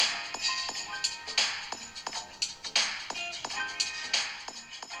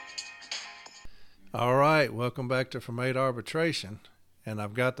All right, welcome back to From 8 Arbitration. And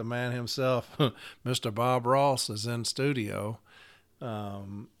I've got the man himself, Mr. Bob Ross, is in studio.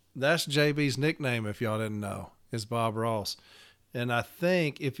 That's JB's nickname, if y'all didn't know, is Bob Ross. And I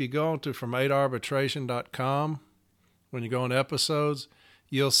think if you go onto from8arbitration.com, when you go on episodes,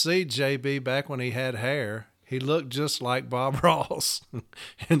 you'll see JB back when he had hair. He looked just like Bob Ross.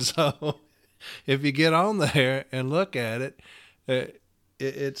 And so if you get on there and look at it,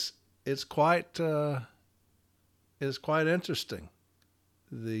 it's quite it's quite interesting.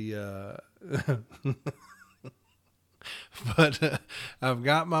 The but I've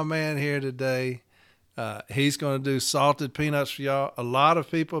got my man here today. He's going to do salted peanuts for y'all. A lot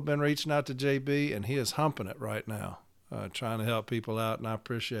of people have been reaching out to JB, and he is humping it right now, trying to help people out, and I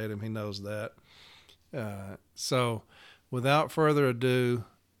appreciate him. He knows that. So, without further ado,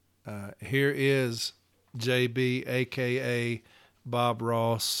 here is JB, aka Bob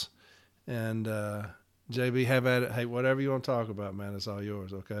Ross, and JB, have at it. Hey, whatever you want to talk about, man, it's all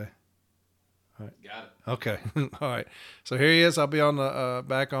yours. Okay. All right. Got it. Okay. All right. So here he is. I'll be on the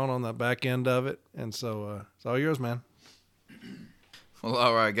on the back end of it, and so it's all yours, man. Well,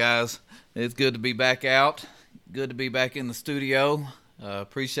 all right, guys. It's good to be back out. Good to be back in the studio.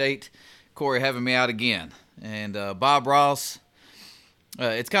 Appreciate Corey having me out again. And Bob Ross,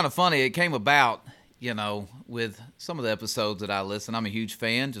 it's kind of funny. It came about, with some of the episodes that I listen. I'm a huge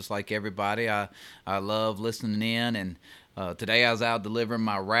fan, just like everybody. I love listening in. And today I was out delivering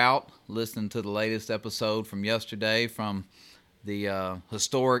my route, listening to the latest episode from yesterday from the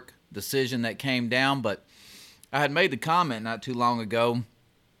historic decision that came down. But I had made the comment not too long ago.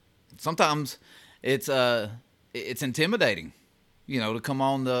 Sometimes it's intimidating, to come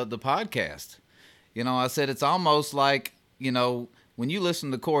on the podcast. I said it's almost like, when you listen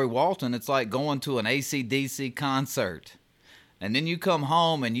to Corey Walton, it's like going to an AC/DC concert. And then you come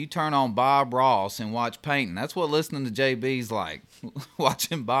home and you turn on Bob Ross and watch painting. That's what listening to JB's like,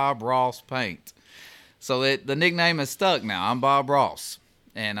 watching Bob Ross paint. So the nickname is stuck now. I'm Bob Ross,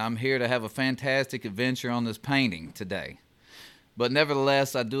 and I'm here to have a fantastic adventure on this painting today. But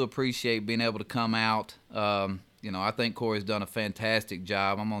nevertheless, I do appreciate being able to come out. I think Corey's done a fantastic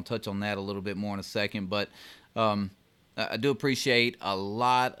job. I'm going to touch on that a little bit more in a second. But I do appreciate a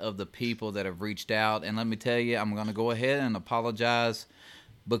lot of the people that have reached out. And let me tell you, I'm going to go ahead and apologize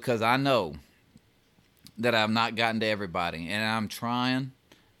because I know that I've not gotten to everybody. And I'm trying.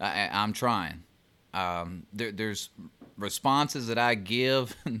 I'm trying. There's responses that I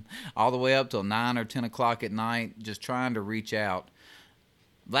give all the way up till 9 or 10 o'clock at night, just trying to reach out.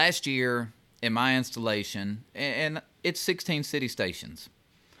 Last year in my installation, and it's 16 city stations.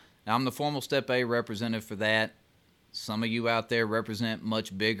 Now, I'm the formal Step A representative for that. Some of you out there represent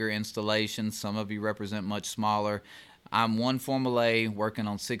much bigger installations. Some of you represent much smaller. I'm one Formal A working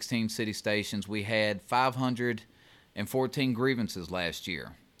on 16 city stations. We had 514 grievances last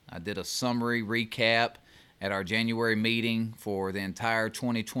year. I did a summary recap at our January meeting for the entire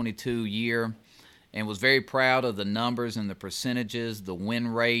 2022 year and was very proud of the numbers and the percentages, the win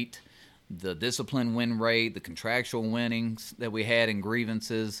rate, the discipline win rate, the contractual winnings that we had in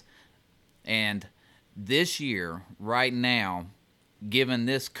grievances. And this year, right now, given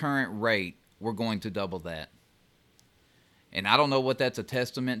this current rate, we're going to double that. And I don't know what that's a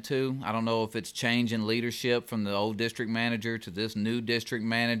testament to. I don't know if it's change in leadership from the old district manager to this new district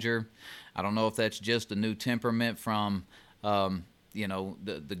manager. I don't know if that's just a new temperament from,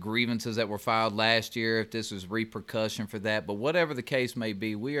 the grievances that were filed last year, if this is repercussion for that. But whatever the case may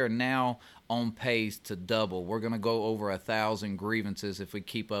be, we are now on pace to double. We're going to go over 1,000 grievances if we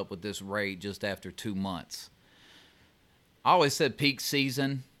keep up with this rate just after 2 months. I always said peak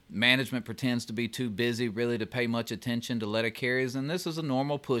season. Management pretends to be too busy really to pay much attention to letter carriers, and this is a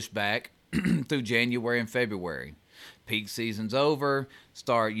normal pushback through January and February. Peak season's over,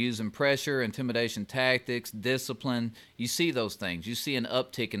 start using pressure, intimidation tactics, discipline. You see those things. You see an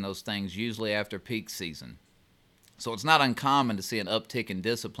uptick in those things usually after peak season. So it's not uncommon to see an uptick in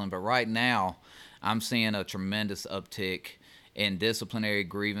discipline, but right now I'm seeing a tremendous uptick in disciplinary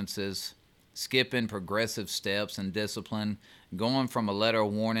grievances, skipping progressive steps in discipline, going from a letter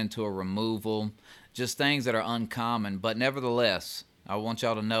of warning to a removal, just things that are uncommon. But nevertheless, I want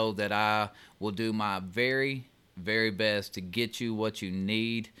y'all to know that I will do my very, very best to get you what you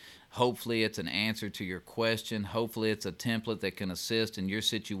need. Hopefully it's an answer to your question. Hopefully it's a template that can assist in your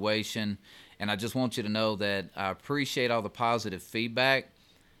situation. And I just want you to know that I appreciate all the positive feedback.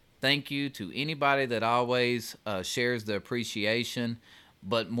 Thank you to anybody that always shares the appreciation,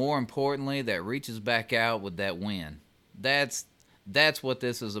 but more importantly, that reaches back out with that win. That's That's what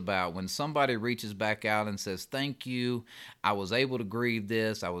this is about. When somebody reaches back out and says, thank you, I was able to grieve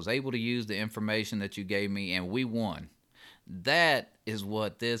this, I was able to use the information that you gave me, and we won. That is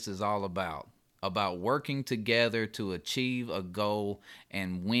what this is all about working together to achieve a goal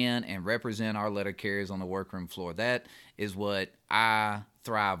and win and represent our letter carriers on the workroom floor. That is what I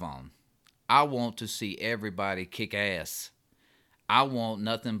thrive on. I want to see everybody kick ass. I want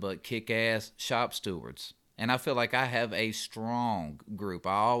nothing but kick ass shop stewards. And I feel like I have a strong group.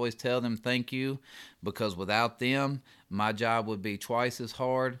 I always tell them thank you, because without them, my job would be twice as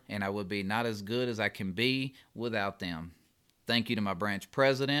hard and I would be not as good as I can be without them. Thank you to my branch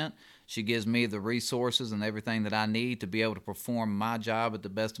president. She gives me the resources and everything that I need to be able to perform my job at the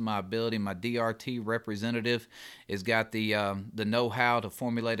best of my ability. My DRT representative has got the know-how to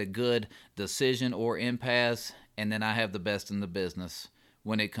formulate a good decision or impasse, and then I have the best in the business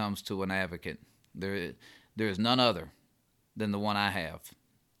when it comes to an advocate. There is none other than the one I have,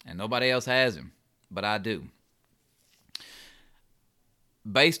 and nobody else has him, but I do.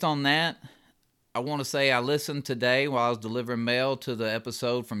 Based on that, I want to say I listened today while I was delivering mail to the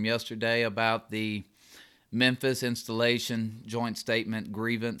episode from yesterday about the Memphis installation joint statement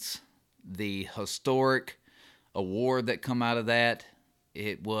grievance, the historic award that come out of that.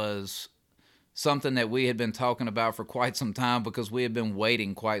 It was something that we had been talking about for quite some time, because we had been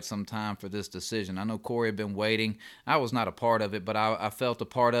waiting quite some time for this decision. I know Corey had been waiting. I was not a part of it, but I felt a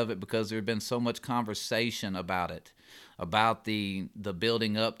part of it because there had been so much conversation about it. About the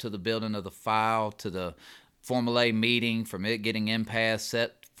building up to the building of the file, to the Formal A meeting, from it getting impasse,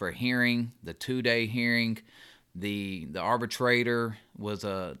 set for hearing, the 2-day hearing. The arbitrator was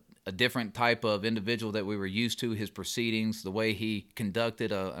a different type of individual that we were used to, his proceedings, the way he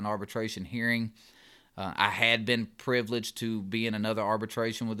conducted an arbitration hearing. I had been privileged to be in another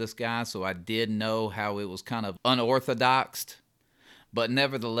arbitration with this guy, so I did know how it was kind of unorthodox. But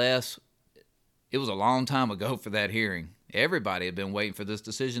nevertheless, it was a long time ago for that hearing. Everybody had been waiting for this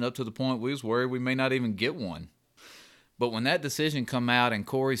decision up to the point we was worried we may not even get one. But when that decision come out and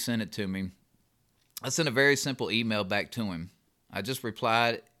Corey sent it to me, I sent a very simple email back to him. I just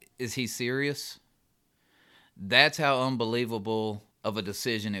replied, is he serious? That's how unbelievable of a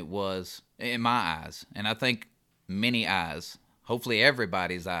decision it was in my eyes. And I think many eyes, hopefully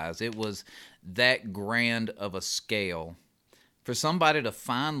everybody's eyes. It was that grand of a scale for somebody to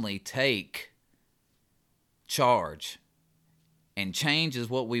finally take charge, and change is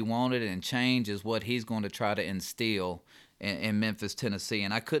what we wanted, and change is what he's going to try to instill in Memphis, Tennessee.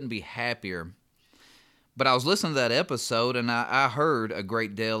 And I couldn't be happier. But I was listening to that episode, and I heard a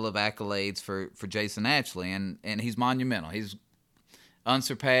great deal of accolades for Jason Ashley, and he's monumental. He's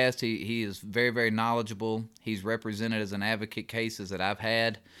unsurpassed. He is very, very knowledgeable. He's represented as an advocate cases that I've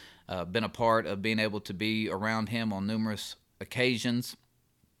had, been a part of being able to be around him on numerous occasions.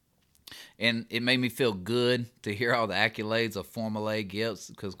 And it made me feel good to hear all the accolades of Formal A gets,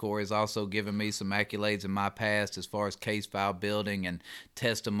 because Corey's also given me some accolades in my past as far as case file building and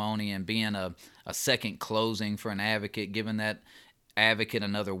testimony and being a second closing for an advocate, giving that advocate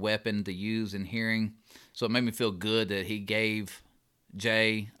another weapon to use in hearing. So it made me feel good that he gave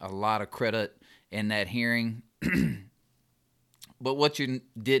Jay a lot of credit in that hearing. But what you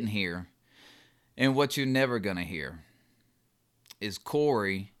didn't hear, and what you're never going to hear, is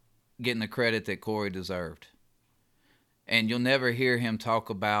Corey getting the credit that Corey deserved. And you'll never hear him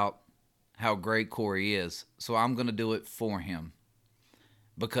talk about how great Corey is. So I'm going to do it for him,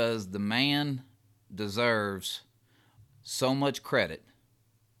 because the man deserves so much credit.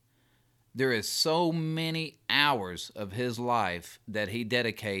 There is so many hours of his life that he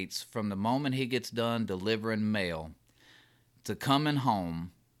dedicates from the moment he gets done delivering mail to coming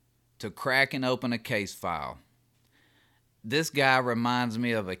home to cracking open a case file. This guy reminds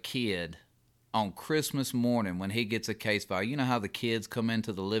me of a kid on Christmas morning when he gets a case file. You know how the kids come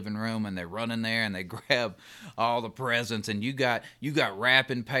into the living room and they run in there and they grab all the presents, and you got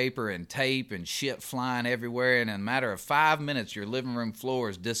wrapping paper and tape and shit flying everywhere, and in a matter of 5 minutes your living room floor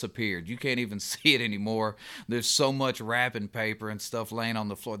has disappeared. You can't even see it anymore. There's so much wrapping paper and stuff laying on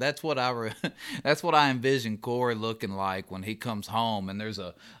the floor. That's what I envision Corey looking like when he comes home and there's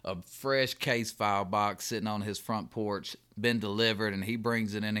a fresh case file box sitting on his front porch, been delivered, and he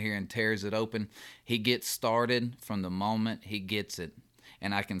brings it in here and tears it open. He gets started from the moment he gets it.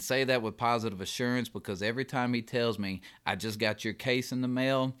 And I can say that with positive assurance, because every time he tells me, I just got your case in the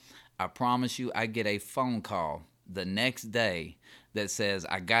mail, I promise you I get a phone call the next day that says,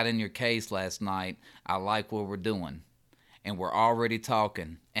 I got in your case last night. I like what we're doing. and we're already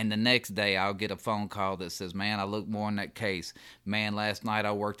talking. And the next day I'll get a phone call that says, man, I looked more in that case. Man, last night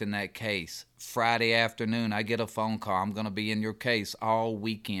I worked in that case. Friday afternoon I get a phone call. I'm going to be in your case all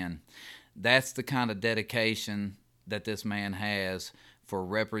weekend. That's the kind of dedication that this man has for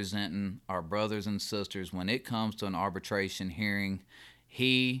representing our brothers and sisters when it comes to an arbitration hearing.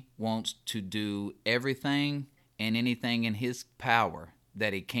 He wants to do everything and anything in his power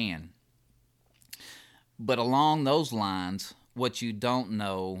that he can. But along those lines, what you don't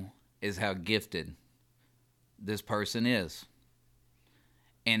know is how gifted this person is.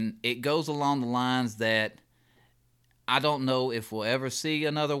 And it goes along the lines that I don't know if we'll ever see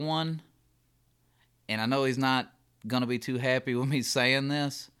another one. And I know he's not going to be too happy with me saying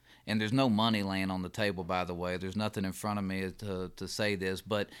this. And there's no money laying on the table, by the way. There's nothing in front of me to say this.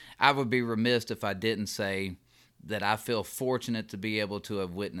 But I would be remiss if I didn't say that I feel fortunate to be able to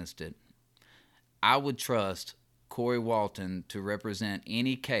have witnessed it. I would trust Corey Walton to represent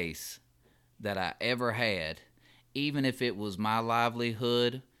any case that I ever had, even if it was my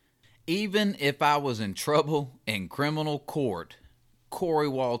livelihood, even if I was in trouble in criminal court. Corey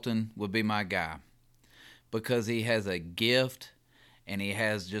Walton would be my guy because he has a gift and he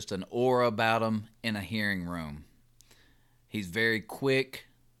has just an aura about him in a hearing room. He's very quick,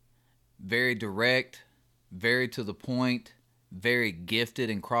 very direct, very to the point, very gifted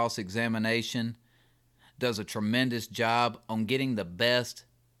in cross-examination, does a tremendous job on getting the best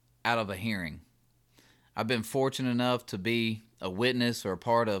out of a hearing. I've been fortunate enough to be a witness or a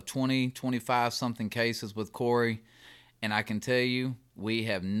part of 20, 25 something cases with Corey, and I can tell you, we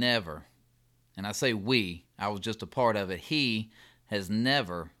have never, and I say we, I was just a part of it, he has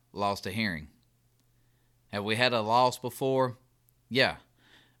never lost a hearing. Have we had a loss before? Yeah,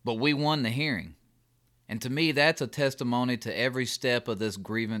 but we won the hearing. And to me, that's a testimony to every step of this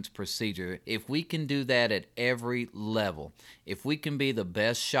grievance procedure. If we can do that at every level, if we can be the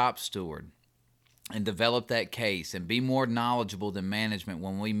best shop steward and develop that case and be more knowledgeable than management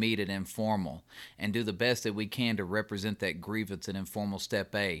when we meet at informal and do the best that we can to represent that grievance at informal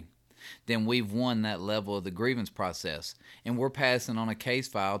step A, then we've won that level of the grievance process. And we're passing on a case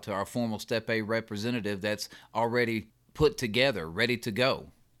file to our formal step A representative that's already put together, ready to go.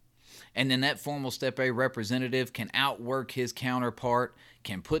 And then that formal Step A representative can outwork his counterpart,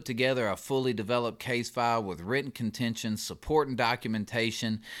 can put together a fully developed case file with written contention, support and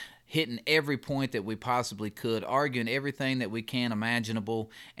documentation, hitting every point that we possibly could, arguing everything that we can imaginable,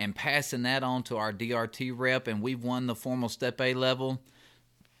 and passing that on to our DRT rep, and we've won the formal Step A level.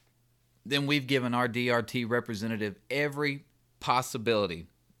 Then we've given our DRT representative every possibility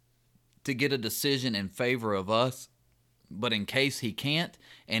to get a decision in favor of us. But in case he can't,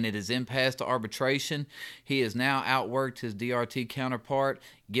 and it is impasse to arbitration, he has now outworked his DRT counterpart,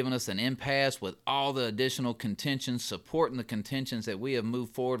 giving us an impasse with all the additional contentions, supporting the contentions that we have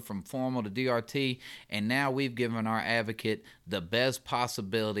moved forward from formal to DRT, and now we've given our advocate the best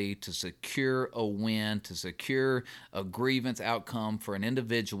possibility to secure a win, to secure a grievance outcome for an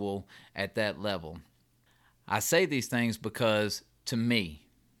individual at that level. I say these things because, to me,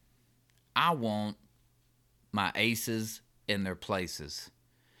 I want my aces in their places.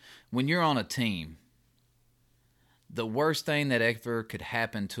 When you're on a team, the worst thing that ever could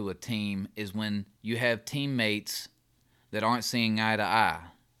happen to a team is when you have teammates that aren't seeing eye to eye,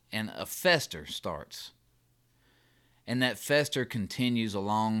 and a fester starts. And that fester continues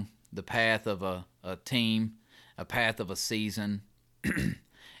along the path of a team, a path of a season,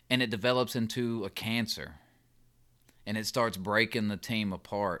 and it develops into a cancer. And it starts breaking the team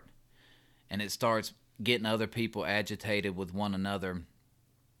apart. And it starts getting other people agitated with one another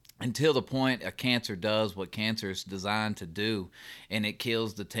until the point a cancer does what cancer is designed to do, and it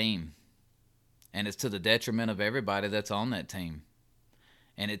kills the team. And it's to the detriment of everybody that's on that team.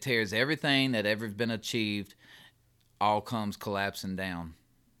 And it tears everything that ever been achieved, all comes collapsing down.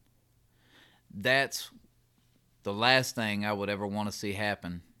 That's the last thing I would ever want to see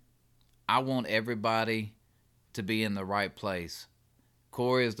happen. I want everybody to be in the right place.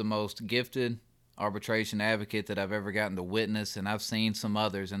 Corey is the most gifted arbitration advocate that I've ever gotten to witness, and I've seen some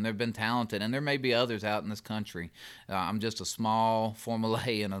others, and they've been talented, and there may be others out in this country. I'm just a small Formula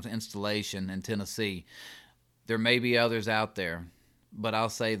A in an installation in Tennessee. There may be others out there, but I'll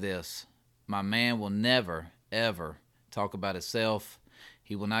say this. My man will never, ever talk about himself.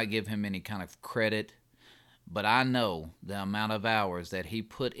 He will not give him any kind of credit, but I know the amount of hours that he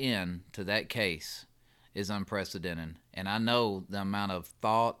put in to that case is unprecedented, and I know the amount of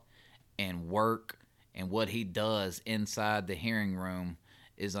thought and work and what he does inside the hearing room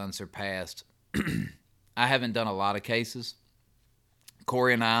is unsurpassed. I haven't done a lot of cases.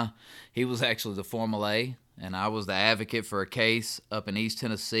 Corey and I, he was actually the Formula A, and I was the advocate for a case up in East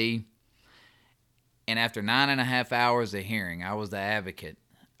Tennessee. And after 9.5 hours of hearing, I was the advocate.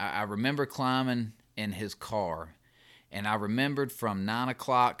 I remember climbing in his car, and I remembered from 9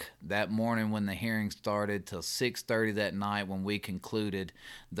 o'clock that morning when the hearing started till 6:30 that night when we concluded,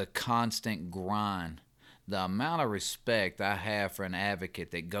 the constant grind. The amount of respect I have for an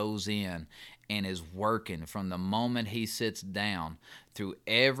advocate that goes in and is working from the moment he sits down through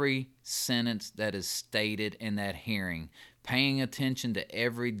every sentence that is stated in that hearing, paying attention to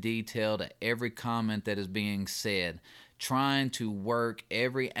every detail, to every comment that is being said, trying to work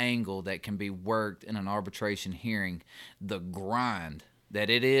every angle that can be worked in an arbitration hearing. The grind that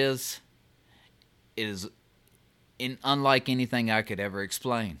it is unlike anything I could ever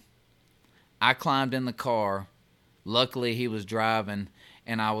explain. I climbed in the car. Luckily, he was driving,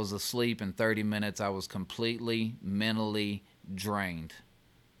 and I was asleep in 30 minutes. I was completely mentally drained.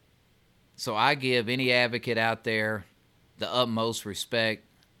 So I give any advocate out there the utmost respect.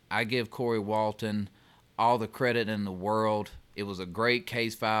 I give Corey Walton all the credit in the world. It was a great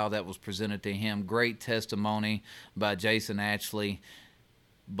case file that was presented to him. Great testimony by Jason Ashley.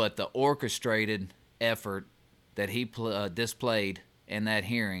 But the orchestrated effort that he displayed in that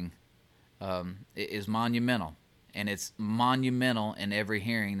hearing is monumental. And it's monumental in every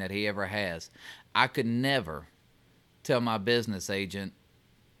hearing that he ever has. I could never tell my business agent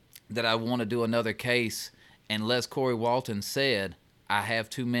that I want to do another case unless Corey Walton said, I have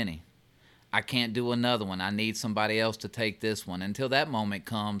too many. I can't do another one. I need somebody else to take this one. Until that moment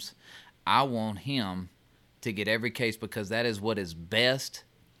comes, I want him to get every case, because that is what is best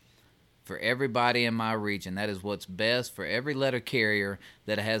for everybody in my region. That is what's best for every letter carrier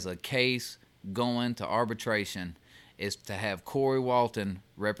that has a case going to arbitration, is to have Corey Walton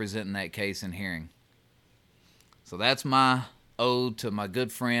representing that case in hearing. So that's my ode to my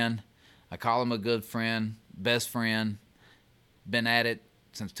good friend. I call him a good friend, best friend. Been at it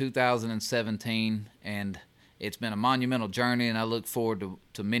since 2017, and it's been a monumental journey, and I look forward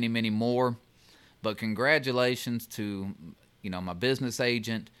to many, many more. But congratulations to my business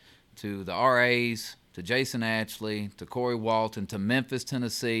agent, to the RAs, to Jason Ashley, to Corey Walton, to Memphis,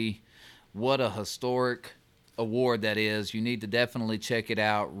 Tennessee. What a historic award that is. You need to definitely check it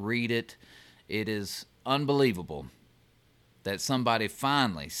out, read it. It is unbelievable that somebody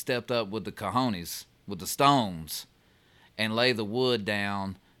finally stepped up with the cojones, with the stones, and lay the wood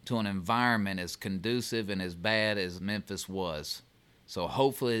down to an environment as conducive and as bad as Memphis was. So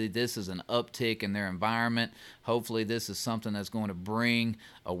hopefully this is an uptick in their environment. Hopefully this is something that's going to bring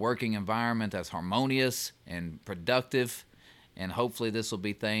a working environment that's harmonious and productive. And hopefully this will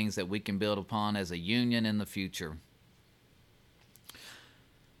be things that we can build upon as a union in the future.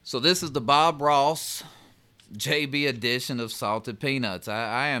 So this is the Bob Ross JB edition of Salted Peanuts.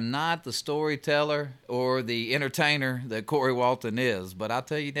 I am not the storyteller or the entertainer that Corey Walton is, but I'll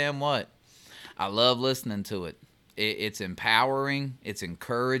tell you damn what, I love listening to it. It's empowering, it's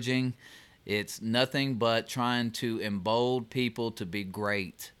encouraging, it's nothing but trying to embolden people to be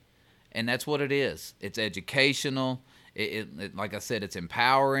great. And that's what it is. It's educational. It like I said, it's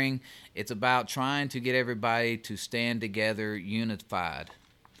empowering. It's about trying to get everybody to stand together unified.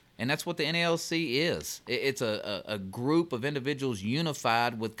 And that's what the NLC is. It's a group of individuals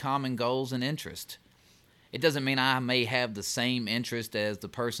unified with common goals and interests. It doesn't mean I may have the same interest as the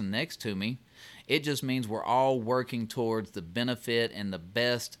person next to me. It just means we're all working towards the benefit and the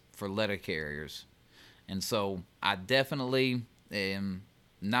best for letter carriers. And so I definitely am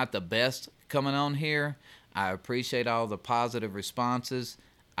not the best coming on here. I appreciate all the positive responses.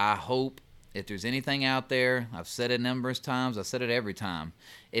 I hope if there's anything out there, I've said it numerous times, I said it every time,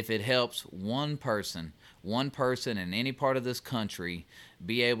 if it helps one person in any part of this country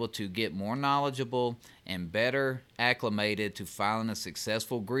be able to get more knowledgeable and better acclimated to filing a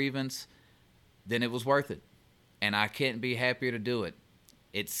successful grievance, then it was worth it. And I can't be happier to do it.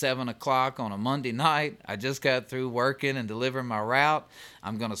 It's 7 o'clock on a Monday night. I just got through working and delivering my route.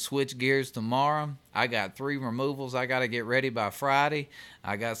 I'm going to switch gears tomorrow. I got 3 removals I got to get ready by Friday.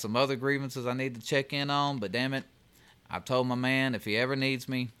 I got some other grievances I need to check in on, but damn it, I've told my man if he ever needs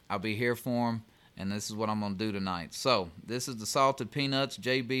me, I'll be here for him, and this is what I'm going to do tonight. So this is the Salted Peanuts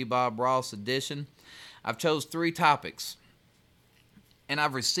JB Bob Ross edition. I've chose 3 topics, and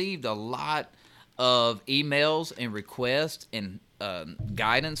I've received a lot of emails and requests and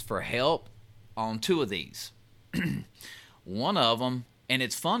guidance for help on 2 of these. One of them, and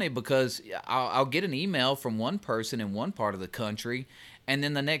it's funny because I'll get an email from one person in one part of the country, and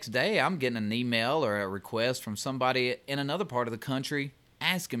then the next day I'm getting an email or a request from somebody in another part of the country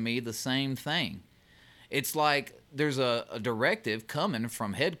asking me the same thing. It's like there's a directive coming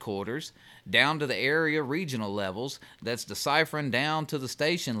from headquarters down to the area regional levels that's deciphering down to the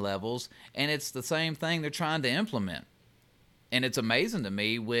station levels, and it's the same thing they're trying to implement. And it's amazing to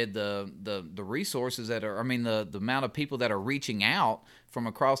me with the resources that are, I mean, the amount of people that are reaching out from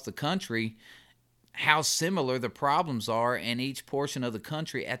across the country, how similar the problems are in each portion of the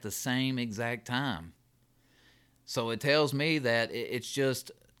country at the same exact time. So it tells me that it's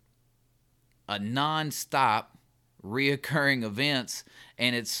just a non-stop reoccurring events,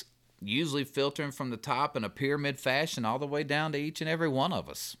 and it's usually filtering from the top in a pyramid fashion all the way down to each and every one of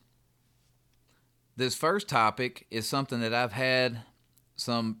us. This first topic is something that I've had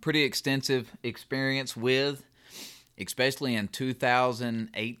some pretty extensive experience with, especially in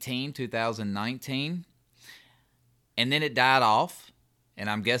 2018, 2019. And then it died off, and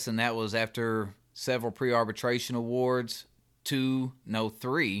I'm guessing that was after several pre-arbitration awards,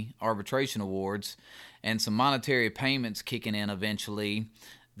 three arbitration awards, and some monetary payments kicking in eventually,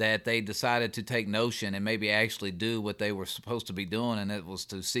 that they decided to take notion and maybe actually do what they were supposed to be doing, and it was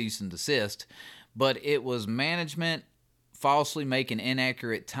to cease and desist. But it was management falsely making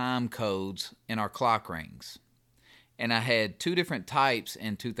inaccurate time codes in our clock rings. And I had two different types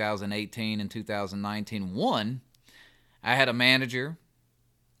in 2018 and 2019. One, I had a manager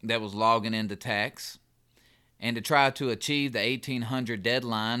that was logging into tax, and to try to achieve the 1800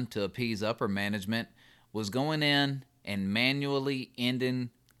 deadline to appease upper management was going in and manually ending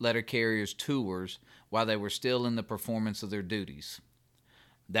letter carriers' tours while they were still in the performance of their duties.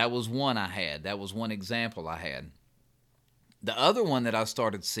 That was one I had. That was one example I had. The other one that I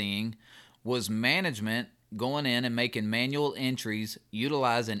started seeing was management going in and making manual entries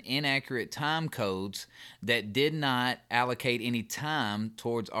utilizing inaccurate time codes that did not allocate any time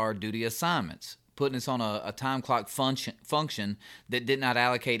towards our duty assignments, putting us on a time clock function that did not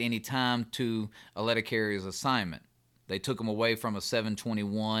allocate any time to a letter carrier's assignment. They took them away from a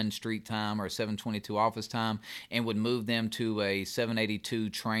 721 street time or a 722 office time and would move them to a 782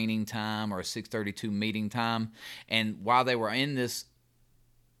 training time or a 632 meeting time. And while they were in this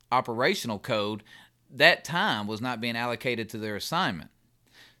operational code, that time was not being allocated to their assignment.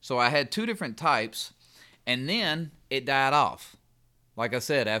 So I had two different types, and then it died off. Like I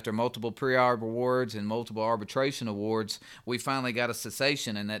said, after multiple pre-arb awards and multiple arbitration awards, we finally got a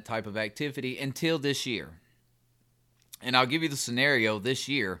cessation in that type of activity until this year. And I'll give you the scenario this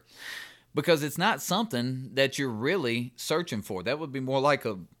year because it's not something that you're really searching for. That would be more like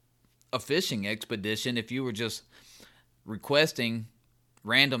a fishing expedition if you were just requesting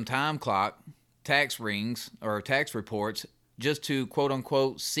random time clock tax rings or tax reports just to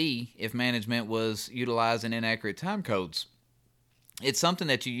quote-unquote see if management was utilizing inaccurate time codes. It's something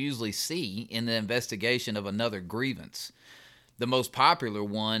that you usually see in the investigation of another grievance. The most popular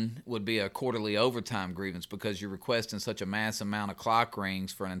one would be a quarterly overtime grievance because you're requesting such a mass amount of clock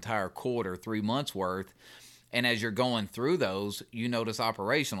rings for an entire quarter, 3 months worth, and as you're going through those, you notice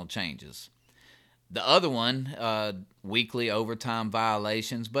operational changes. The other one, weekly overtime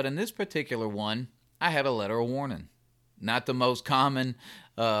violations, but in this particular one, I had a letter of warning. Not the most common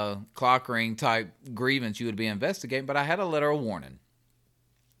clock ring type grievance you would be investigating, but I had a letter of warning.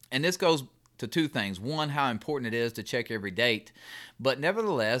 And this goes to two things. One, how important it is to check every date. But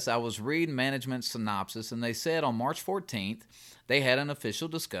nevertheless, I was reading management synopsis, and they said on March 14th, they had an official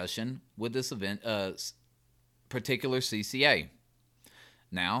discussion with this event, particular CCA.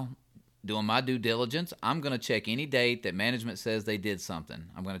 Now, doing my due diligence, I'm going to check any date that management says they did something.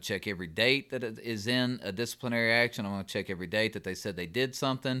 I'm going to check every date that it is in a disciplinary action. I'm going to check every date that they said they did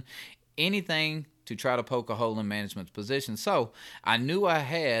something. Anything to try to poke a hole in management's position. So I knew I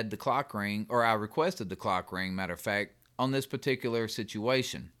had the clock ring, or I requested the clock ring, matter of fact, on this particular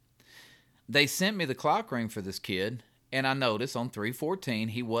situation. They sent me the clock ring for this kid, and I noticed on 3/14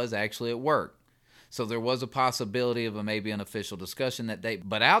 he was actually at work. So there was a possibility of maybe an official discussion that day.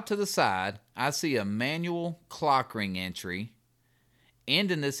 But out to the side, I see a manual clock ring entry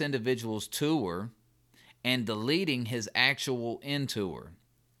ending this individual's tour and deleting his actual end tour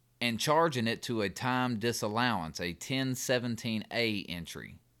and charging it to a time disallowance, a 1017A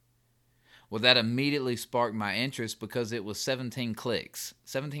entry. Well, that immediately sparked my interest because it was 17 clicks.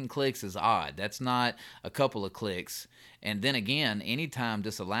 17 clicks is odd. That's not a couple of clicks. And then again, any time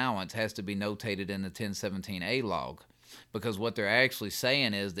disallowance has to be notated in the 1017A log because what they're actually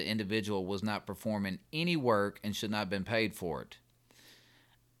saying is the individual was not performing any work and should not have been paid for it.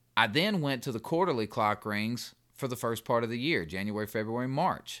 I then went to the quarterly clock rings for the first part of the year, January, February,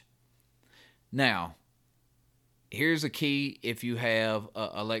 March. Now, here's a key if you have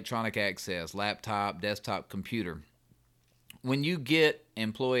electronic access, laptop, desktop, computer. When you get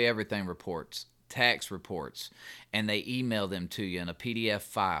employee everything reports, tax reports, and they email them to you in a PDF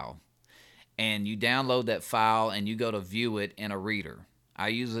file. And you download that file and you go to view it in a reader. I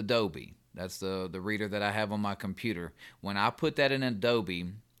use Adobe. That's the reader that I have on my computer. When I put that in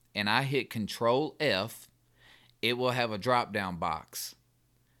Adobe and I hit Control F, it will have a drop-down box,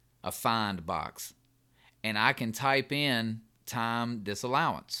 a find box. And I can type in time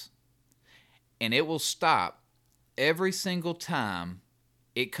disallowance. And it will stop every single time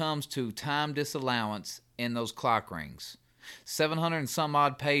it comes to time disallowance in those clock rings. 700 and some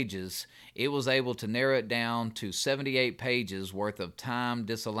odd pages, it was able to narrow it down to 78 pages worth of time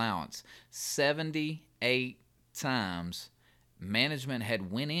disallowance. 78 times management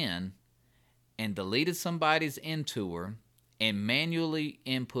had went in and deleted somebody's intour and manually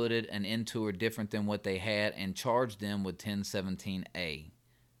inputted an intour different than what they had and charged them with 1017A.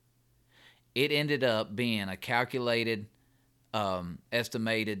 It ended up being a calculated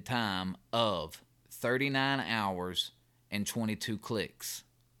estimated time of 39 hours and 22 clicks.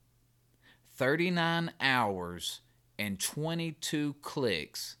 39 hours and 22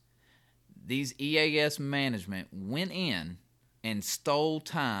 clicks. These EAS management went in and stole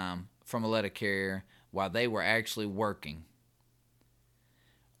time from a letter carrier while they were actually working.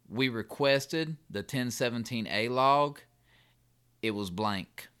 We requested the 1017A log. It was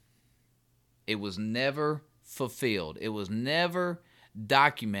blank. It was never fulfilled. It was never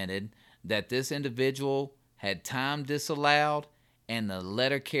documented that this individual had time disallowed and the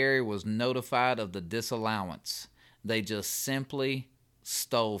letter carrier was notified of the disallowance. They just simply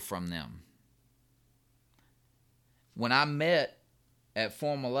stole from them. When I met at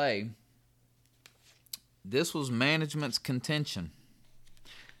Formal A, this was management's contention.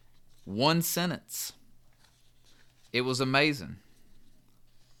 One sentence. It was amazing.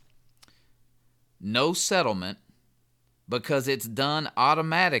 No settlement because it's done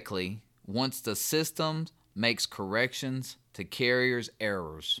automatically once the system makes corrections to carriers'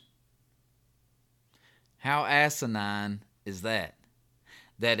 errors. How asinine is that?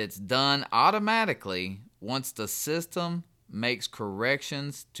 That it's done automatically once the system makes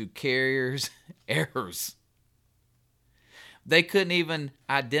corrections to carriers' errors. They couldn't even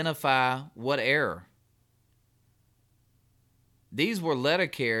identify what error. These were letter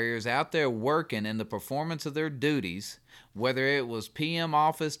carriers out there working in the performance of their duties, whether it was PM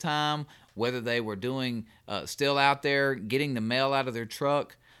office time, whether they were doing still out there getting the mail out of their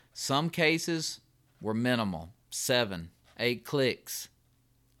truck. Some cases were minimal, 7, 8 clicks,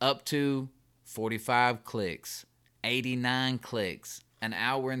 up to 45 clicks, 89 clicks, an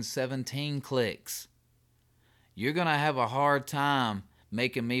hour and 17 clicks. You're going to have a hard time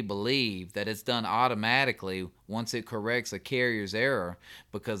making me believe that it's done automatically once it corrects a carrier's error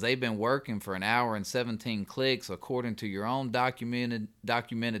because they've been working for an hour and 17 clicks according to your own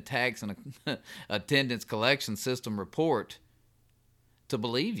documented tax and attendance collection system report to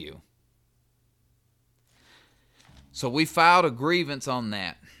believe you. So we filed a grievance on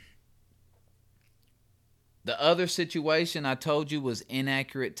that. The other situation I told you was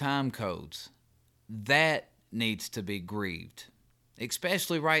inaccurate time codes. That needs to be grieved.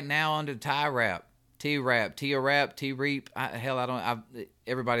 Especially right now under TIRAP, TRAP, TRAP, TREAP.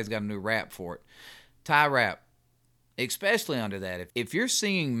 Everybody's got a new rap for it. TIRAP, especially under that. If you're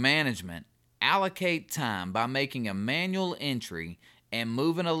seeing management allocate time by making a manual entry and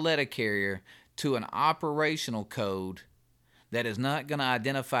moving a letter carrier to an operational code that is not going to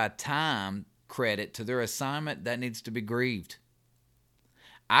identify time credit to their assignment, that needs to be grieved.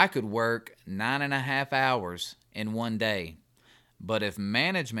 I could work 9.5 hours in one day. But if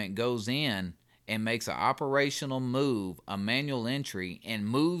management goes in and makes an operational move, a manual entry, and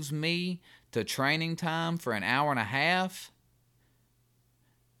moves me to training time for an hour and a half,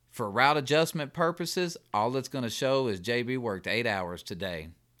 for route adjustment purposes, all it's going to show is JB worked 8 hours today.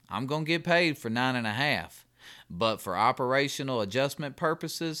 I'm going to get paid for 9.5. But for operational adjustment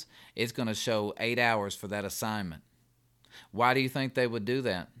purposes, it's going to show 8 hours for that assignment. Why do you think they would do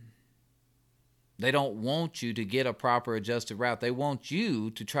that? They don't want you to get a proper adjusted route. They want you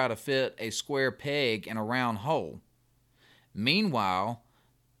to try to fit a square peg in a round hole. Meanwhile,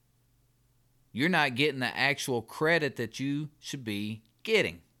 you're not getting the actual credit that you should be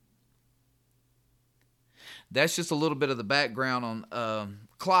getting. That's just a little bit of the background on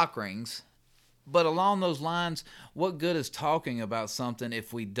clock rings. But along those lines, what good is talking about something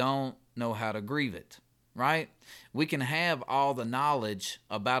if we don't know how to grieve it? Right? We can have all the knowledge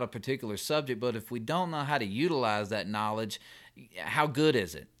about a particular subject, but if we don't know how to utilize that knowledge, how good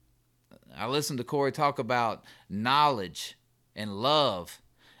is it? I listened to Corey talk about knowledge and love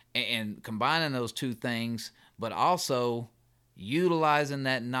and combining those two things, but also utilizing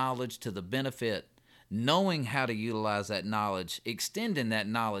that knowledge to the benefit, knowing how to utilize that knowledge, extending that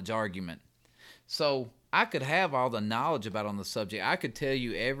knowledge argument. So I could have all the knowledge about on the subject. I could tell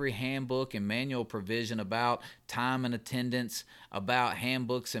you every handbook and manual provision about time and attendance, about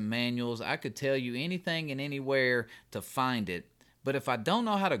handbooks and manuals. I could tell you anything and anywhere to find it. But if I don't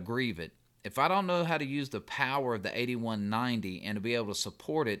know how to grieve it, if I don't know how to use the power of the 8190 and to be able to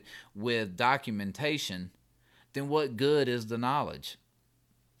support it with documentation, then what good is the knowledge?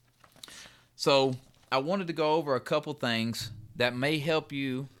 So I wanted to go over a couple things that may help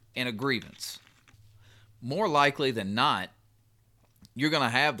you in a grievance. More likely than not, you're going to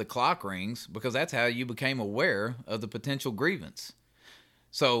have the clock rings because that's how you became aware of the potential grievance.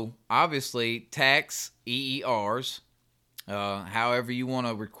 So obviously tax EERs, however you want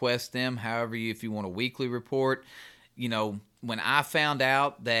to request them, if you want a weekly report. When I found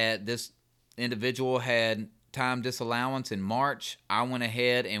out that this individual had time disallowance in March, I went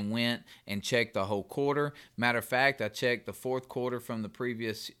ahead and checked the whole quarter. Matter of fact, I checked the fourth quarter from the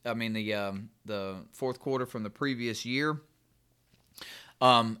previous year.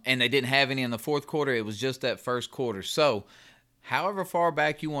 And they didn't have any in the fourth quarter. It was just that first quarter. So however far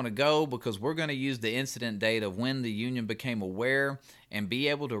back you want to go, because we're going to use the incident date of when the union became aware and be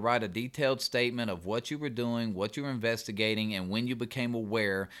able to write a detailed statement of what you were doing, what you were investigating, and when you became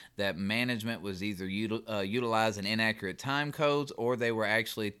aware that management was either utilizing inaccurate time codes or they were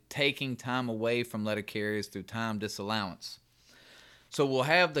actually taking time away from letter carriers through time disallowance. So we'll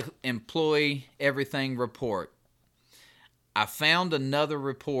have the employee everything report. I found another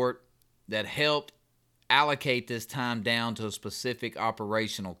report that helped allocate this time down to a specific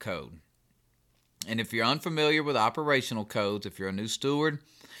operational code. And if you're unfamiliar with operational codes, if you're a new steward,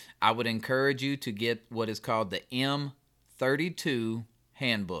 I would encourage you to get what is called the M32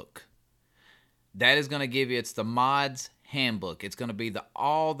 handbook. That is going to give you, it's the MODS handbook. It's going to be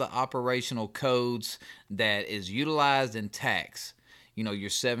all the operational codes that is utilized in tax. Your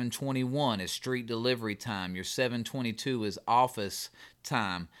 721 is street delivery time. Your 722 is office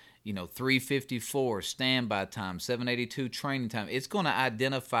time. 354 standby time, 782 training time. It's going to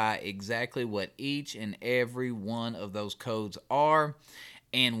identify exactly what each and every one of those codes are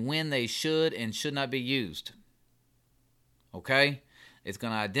and when they should and should not be used. Okay? It's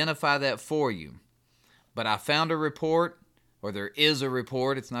going to identify that for you. But I found a report, or there is a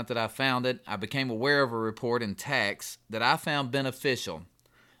report. It's not that I found it. I became aware of a report in tax that I found beneficial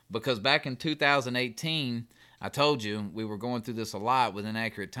because back in 2018, I told you we were going through this a lot with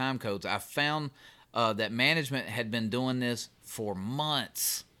inaccurate time codes. I found that management had been doing this for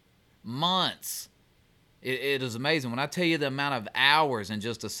months. It is amazing. When I tell you the amount of hours in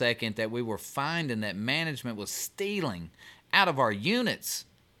just a second that we were finding that management was stealing out of our units,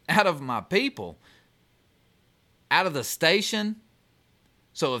 out of my people, out of the station.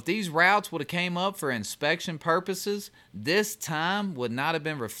 So if these routes would have came up for inspection purposes, this time would not have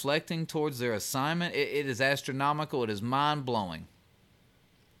been reflecting towards their assignment. It is astronomical. It is mind-blowing.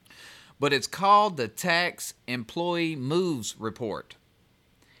 But it's called the Tax Employee Moves Report.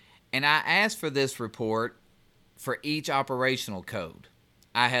 And I asked for this report for each operational code.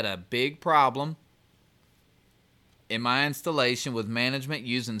 I had a big problem in my installation with management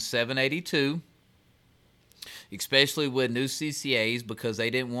using 782, especially with new CCAs, because they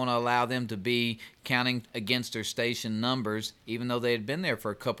didn't want to allow them to be counting against their station numbers, even though they had been there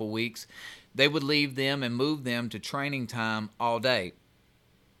for a couple weeks. They would leave them and move them to training time all day.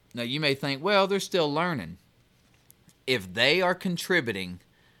 Now, you may think, well, they're still learning. If they are contributing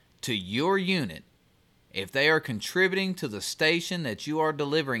to your unit, if they are contributing to the station that you are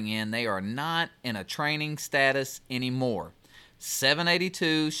delivering in, they are not in a training status anymore.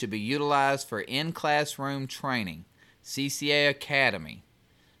 782 should be utilized for in-classroom training, CCA Academy,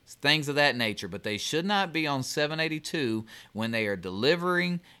 things of that nature, but they should not be on 782 when they are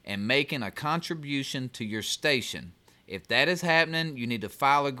delivering and making a contribution to your station. If that is happening, you need to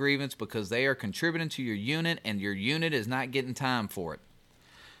file a grievance because they are contributing to your unit and your unit is not getting time for it.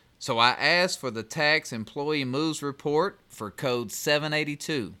 So I asked for the Tax Employee Moves Report for code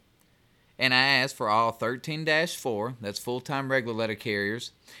 782. And I asked for all 13-4, that's full-time regular letter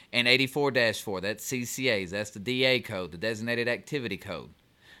carriers, and 84-4, that's CCAs, that's the DA code, the Designated Activity Code.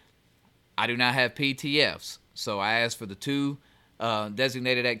 I do not have PTFs, so I asked for the two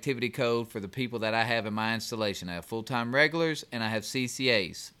Designated Activity Code for the people that I have in my installation. I have full-time regulars and I have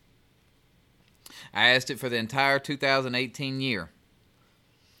CCAs. I asked it for the entire 2018 year.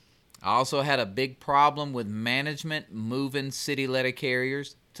 I also had a big problem with management moving city letter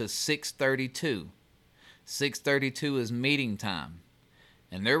carriers to 632. 632 is meeting time.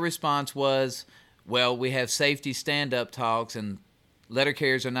 And their response was, Well, we have safety stand-up talks, and letter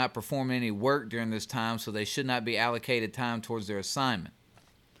carriers are not performing any work during this time, so they should not be allocated time towards their assignment.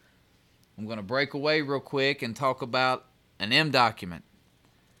 I'm going to break away real quick and talk about an M document,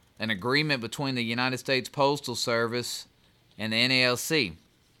 an agreement between the United States Postal Service and the NALC.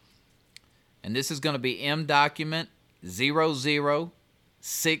 And this is going to be M document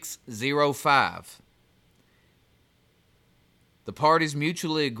 00605. The parties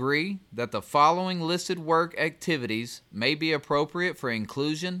mutually agree that the following listed work activities may be appropriate for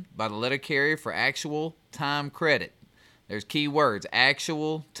inclusion by the letter carrier for actual time credit. There's key words,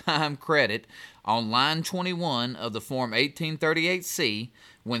 actual time credit, on line 21 of the Form 1838C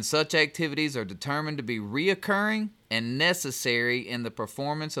when such activities are determined to be reoccurring and necessary in the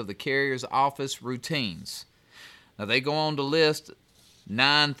performance of the carrier's office routines. Now they go on to list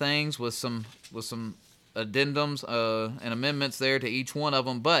 9 things with some addendums and amendments there to each one of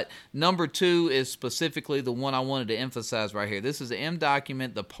them, but number 2 is specifically the one I wanted to emphasize right here. This is the M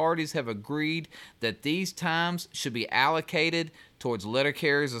document. The parties have agreed that these times should be allocated towards letter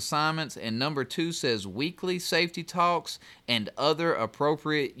carriers' assignments, and number 2 says weekly safety talks and other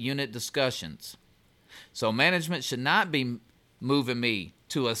appropriate unit discussions. So management should not be moving me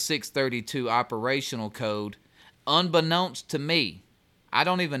to a 632 operational code unbeknownst to me. I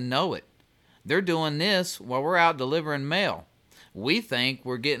don't even know it. They're doing this while we're out delivering mail. We think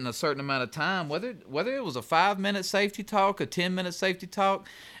we're getting a certain amount of time, whether it was a 5-minute safety talk, a 10-minute safety talk.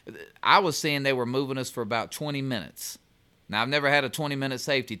 I was seeing they were moving us for about 20 minutes. Now, I've never had a 20-minute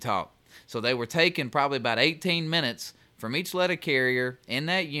safety talk. So they were taking probably about 18 minutes from each letter carrier in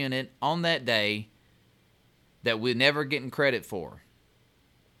that unit on that day that we're never getting credit for.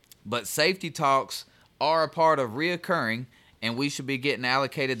 But safety talks are a part of reoccurring, and we should be getting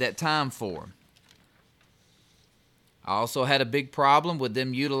allocated that time for. I also had a big problem with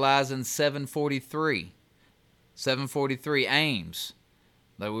them utilizing 743 Ames.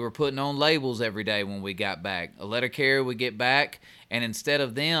 That we were putting on labels every day when we got back. A letter carrier would get back, and instead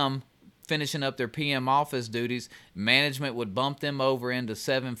of them finishing up their PM office duties, management would bump them over into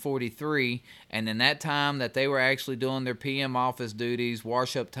 743, and in that time that they were actually doing their PM office duties,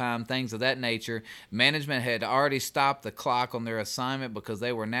 wash up time, things of that nature, management had already stopped the clock on their assignment because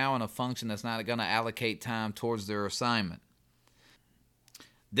they were now in a function that's not going to allocate time towards their assignment.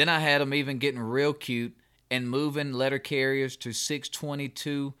 Then I had them even getting real cute and moving letter carriers to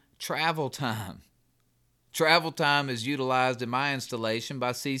 622 travel time. Travel time is utilized in my installation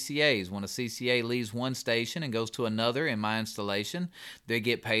by CCAs. When a CCA leaves one station and goes to another in my installation, they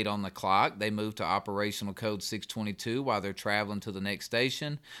get paid on the clock. They move to operational code 622 while they're traveling to the next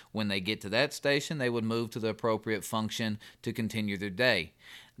station. When they get to that station, they would move to the appropriate function to continue their day.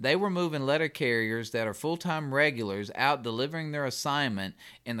 They were moving letter carriers that are full-time regulars out delivering their assignment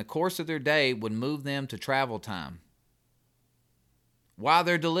in the course of their day would move them to travel time while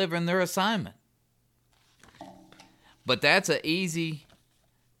they're delivering their assignment. But that's an easy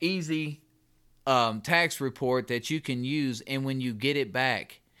tax report that you can use, and when you get it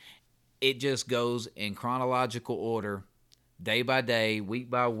back, it just goes in chronological order, day by day, week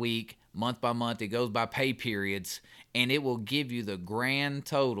by week, month by month. It goes by pay periods, and it will give you the grand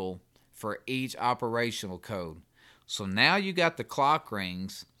total for each operational code. So now you got the clock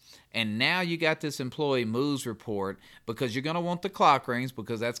rings, and now you got this employee moves report, because you're going to want the clock rings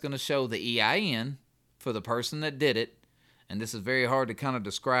because that's going to show the EIN for the person that did it, and this is very hard to kind of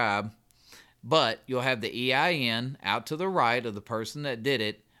describe, but you'll have the EIN out to the right of the person that did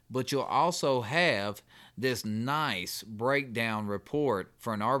it, but you'll also have this nice breakdown report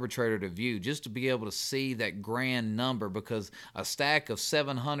for an arbitrator to view, just to be able to see that grand number, because a stack of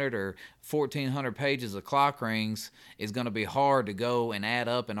 700 or 1,400 pages of clock rings is going to be hard to go and add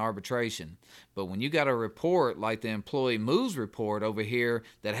up in arbitration. But when you got a report like the employee moves report over here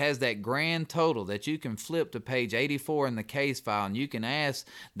that has that grand total that you can flip to page 84 in the case file, and you can ask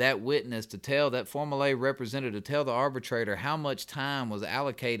that witness to tell, that formal A representative to tell the arbitrator how much time was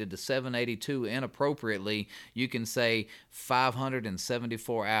allocated to 782 inappropriately, you can say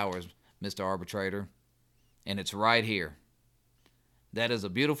 574 hours, Mr. Arbitrator, and it's right here. That is a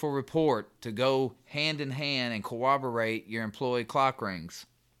beautiful report to go hand in hand and corroborate your employee clock rings.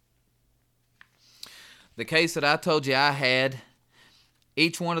 The case that I told you I had,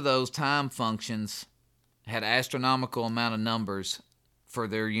 each one of those time functions had astronomical amount of numbers for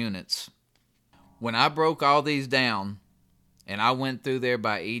their units. When I broke all these down and I went through there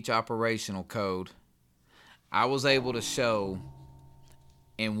by each operational code, I was able to show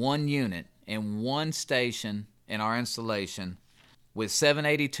in one unit, in one station in our installation, with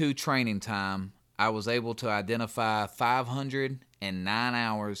 782 training time, I was able to identify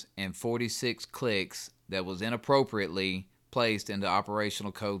hours and 46 clicks that was inappropriately placed into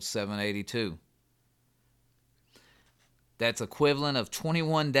Operational Code 782. That's equivalent of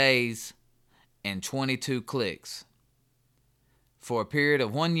 21 days and 22 clicks. For a period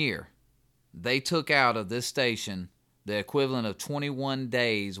of 1 year, they took out of this station the equivalent of 21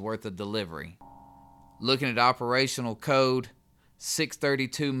 days worth of delivery. Looking at Operational Code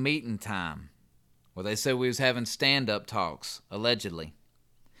 632 meeting time, where they said we was having stand-up talks, allegedly.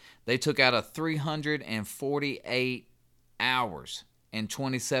 They took out a 348 hours and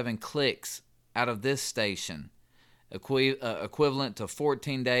 27 clicks out of this station, equivalent to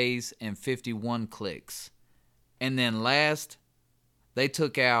 14 days and 51 clicks. And then last, they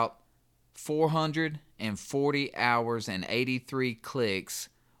took out 440 hours and 83 clicks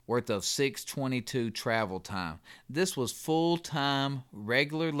worth of 622 travel time. This was full-time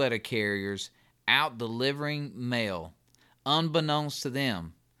regular letter carriers out delivering mail, unbeknownst to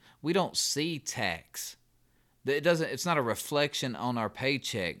them. We don't see tax. It's not a reflection on our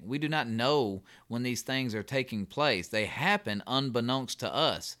paycheck. We do not know when these things are taking place. They happen unbeknownst to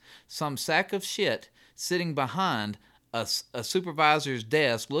us. Some sack of shit sitting behind a supervisor's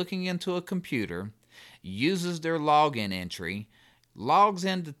desk looking into a computer uses their login entry, logs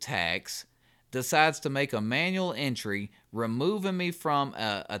into tax, decides to make a manual entry, removing me from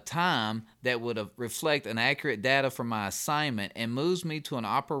a time that would reflect an accurate data for my assignment, and moves me to an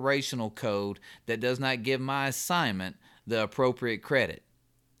operational code that does not give my assignment the appropriate credit.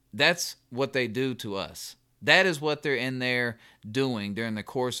 That's what they do to us. That is what they're in there doing during the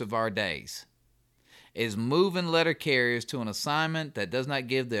course of our days, is moving letter carriers to an assignment that does not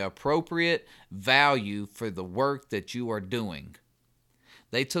give the appropriate value for the work that you are doing.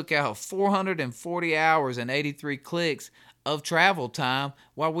 They took out 440 hours and 83 clicks of travel time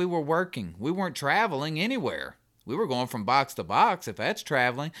while we were working. We weren't traveling anywhere. We were going from box to box, if that's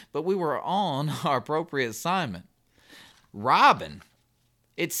traveling, but we were on our appropriate assignment. Robbing.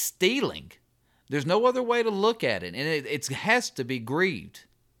 It's stealing. There's no other way to look at it, and it has to be grieved.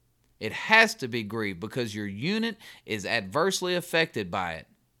 It has to be grieved because your unit is adversely affected by it.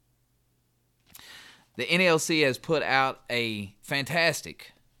 The NALC has put out a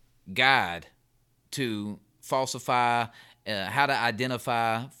fantastic guide to falsify, how to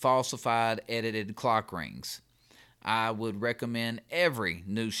identify falsified edited clock rings. I would recommend every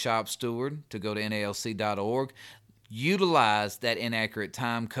new shop steward to go to NALC.org. Utilize that Inaccurate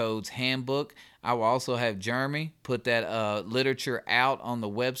Time Codes handbook. I will also have Jeremy put that literature out on the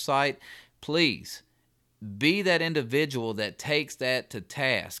website. Please be that individual that takes that to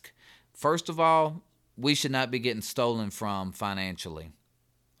task. First of all, we should not be getting stolen from financially.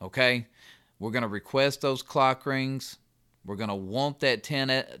 Okay? We're going to request those clock rings. We're going to want that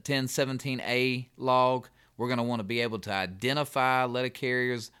 1017A log. We're going to want to be able to identify letter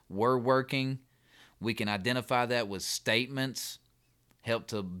carriers were working. We can identify that with statements, help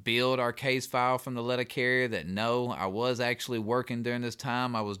to build our case file from the letter carrier that, no, I was actually working during this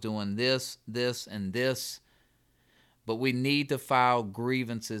time. I was doing this, this, and this. But we need to file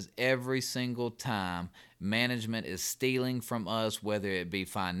grievances every single time management is stealing from us, whether it be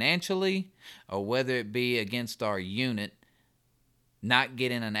financially or whether it be against our unit, not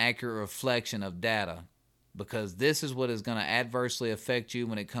getting an accurate reflection of data. Because this is what is going to adversely affect you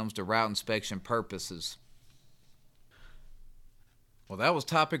when it comes to route inspection purposes. Well, that was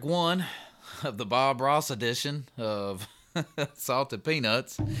topic 1 of the Bob Ross edition of Salted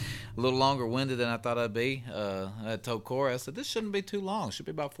Peanuts. A little longer winded than I thought I'd be. I told Corey, I said, this shouldn't be too long. It should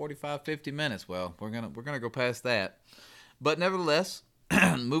be about 45, 50 minutes. Well, we're gonna go past that. But nevertheless,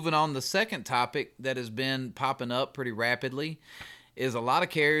 moving on, the second topic that has been popping up pretty rapidly is a lot of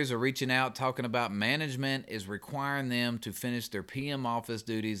carriers are reaching out talking about management is requiring them to finish their PM office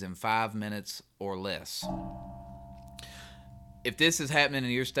duties in 5 minutes or less. If this is happening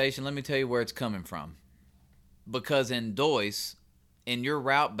in your station, let me tell you where it's coming from. Because in DOIS, in your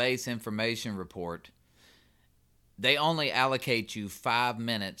route-based information report, they only allocate you 5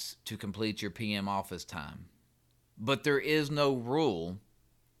 minutes to complete your PM office time. But there is no rule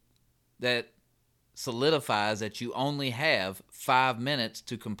that solidifies that you only have 5 minutes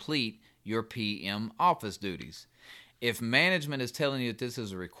to complete your PM office duties. If management is telling you that this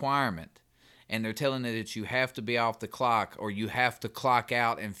is a requirement, and they're telling you that you have to be off the clock or you have to clock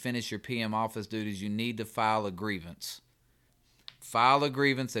out and finish your PM office duties, you need to file a grievance. File a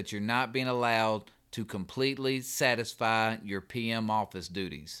grievance that you're not being allowed to completely satisfy your PM office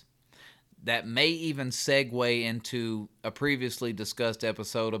duties. that may even segue into a previously discussed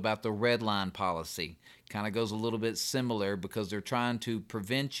episode about the red line policy. Kind of goes a little bit similar because they're trying to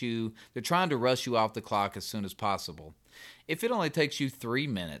they're trying to rush you off the clock as soon as possible. If it only takes you 3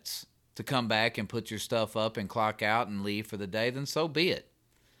 minutes to come back and put your stuff up and clock out and leave for the day, then so be it.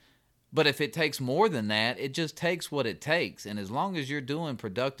 But if it takes more than that, it just takes what it takes. And as long as you're doing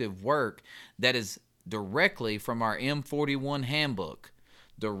productive work that is directly from our M41 handbook,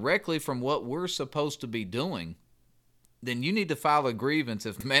 directly from what we're supposed to be doing, then you need to file a grievance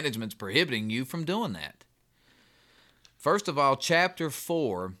if management's prohibiting you from doing that. First of all, Chapter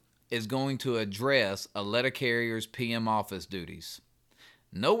 4 is going to address a letter carrier's PM office duties.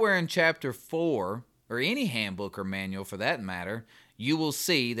 Nowhere in Chapter 4, or any handbook or manual for that matter, you will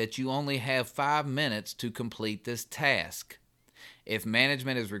see that you only have 5 minutes to complete this task. If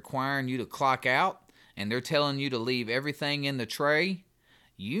management is requiring you to clock out and they're telling you to leave everything in the tray,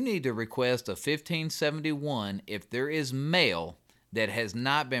 you need to request a 1571 if there is mail that has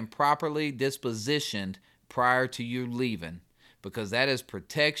not been properly dispositioned prior to you leaving, because that is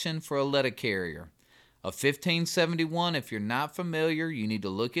protection for a letter carrier. A 1571, if you're not familiar, you need to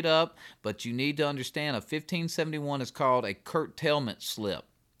look it up, but you need to understand a 1571 is called a curtailment slip,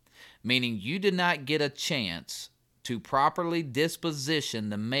 meaning you did not get a chance to properly disposition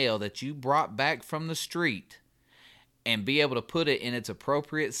the mail that you brought back from the street and be able to put it in its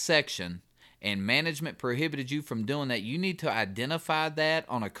appropriate section, and management prohibited you from doing that. You need to identify that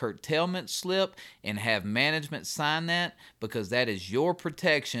on a curtailment slip and have management sign that, because that is your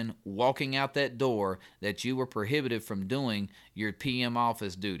protection walking out that door that you were prohibited from doing your PM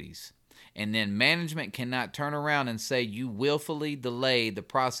office duties. And then management cannot turn around and say you willfully delayed the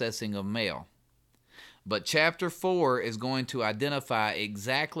processing of mail. But Chapter 4 is going to identify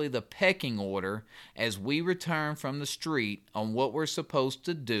exactly the pecking order as we return from the street on what we're supposed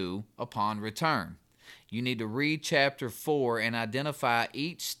to do upon return. You need to read Chapter 4 and identify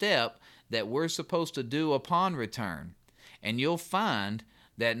each step that we're supposed to do upon return. And you'll find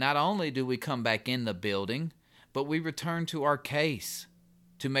that not only do we come back in the building, but we return to our case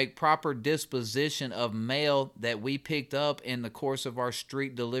to make proper disposition of mail that we picked up in the course of our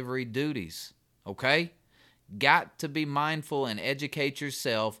street delivery duties. Okay? Got to be mindful and educate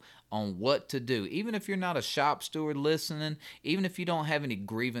yourself on what to do. Even if you're not a shop steward listening, even if you don't have any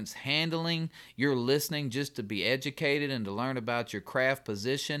grievance handling, you're listening just to be educated and to learn about your craft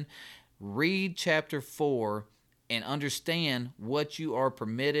position. Read Chapter 4 and understand what you are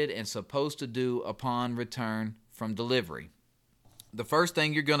permitted and supposed to do upon return from delivery. The first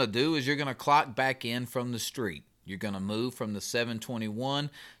thing you're going to do is you're going to clock back in from the street. You're going to move from the 721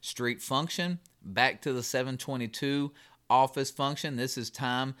 street function back to the 722 office function. This is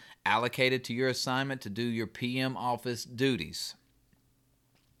time allocated to your assignment to do your PM office duties.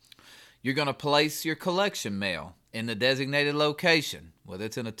 You're going to place your collection mail in the designated location, whether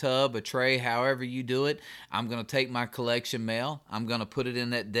it's in a tub, a tray, however you do it. I'm going to take my collection mail. I'm going to put it in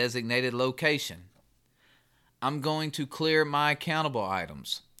that designated location. I'm going to clear my accountable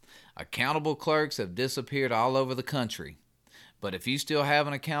items. Accountable clerks have disappeared all over the country. But if you still have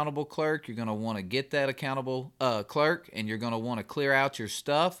an accountable clerk, you're going to want to get that accountable clerk, and you're going to want to clear out your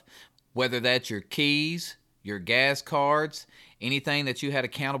stuff, whether that's your keys, your gas cards, anything that you had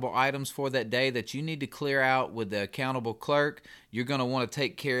accountable items for that day that you need to clear out with the accountable clerk. You're going to want to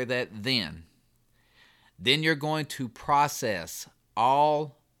take care of that then. Then you're going to process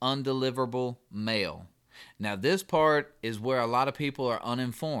all undeliverable mail. Now, this part is where a lot of people are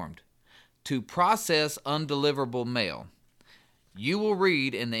uninformed. To process undeliverable mail, you will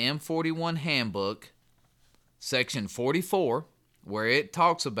read in the M41 handbook, section 44, where it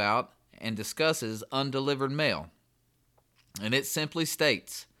talks about and discusses undelivered mail. And it simply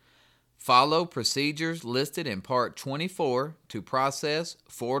states, follow procedures listed in Part 24 to process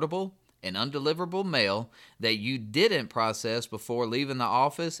forwardable and undeliverable mail that you didn't process before leaving the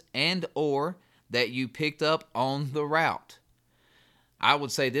office and or that you picked up on the route. I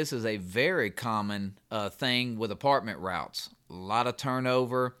would say this is a very common thing with apartment routes. A lot of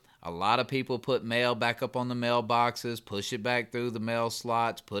turnover. A lot of people put mail back up on the mailboxes, push it back through the mail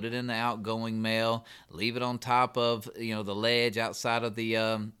slots, put it in the outgoing mail, leave it on top of the ledge outside of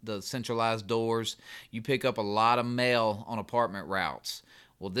the centralized doors. You pick up a lot of mail on apartment routes.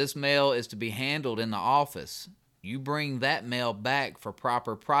 Well, this mail is to be handled in the office. You bring that mail back for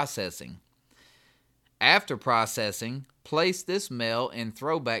proper processing. After processing, place this mail in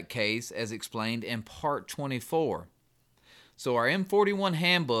throwback case as explained in Part 24. So our M41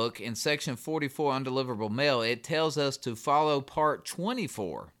 handbook in Section 44 undeliverable mail, it tells us to follow Part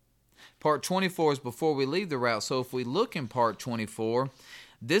 24. Part 24 is before we leave the route. So if we look in Part 24,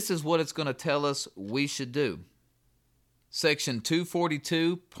 This is what it's going to tell us we should do. Section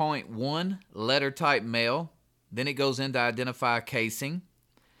 242.1, letter type mail. Then it goes into identify casing.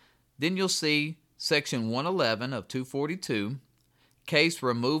 Then you'll see Section 111 of 242, case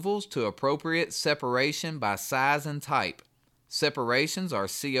removals to appropriate separation by size and type. Separations are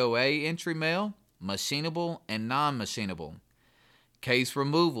COA entry mail, machinable, and non-machinable. Case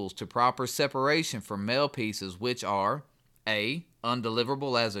removals to proper separation from mail pieces, which are A,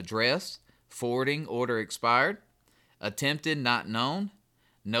 undeliverable as addressed, forwarding order expired, attempted not known,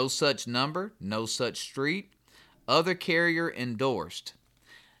 no such number, no such street, other carrier endorsed.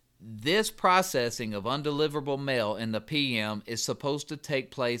 This processing of undeliverable mail in the PM is supposed to take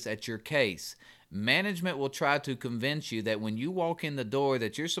place at your case. Management will try to convince you that when you walk in the door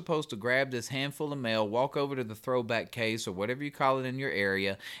that you're supposed to grab this handful of mail, walk over to the throwback case or whatever you call it in your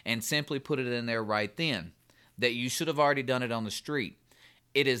area, and simply put it in there right then. That you should have already done it on the street.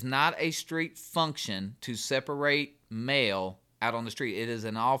 It is not a street function to separate mail out on the street. It is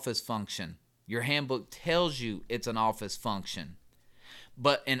an office function. Your handbook tells you it's an office function.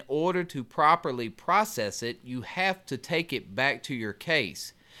 But in order to properly process it, you have to take it back to your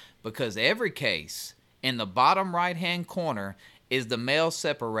case, because every case in the bottom right-hand corner is the mail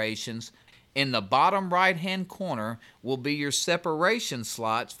separations. In the bottom right-hand corner will be your separation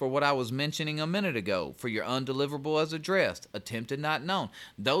slots for what I was mentioning a minute ago, for your undeliverable as addressed, attempted not known.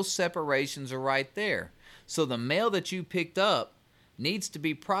 Those separations are right there. So the mail that you picked up needs to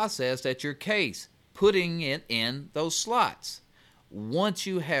be processed at your case, putting it in those slots. Once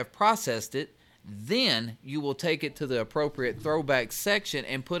you have processed it, then you will take it to the appropriate throwback section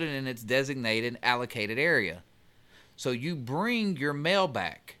and put it in its designated allocated area. So you bring your mail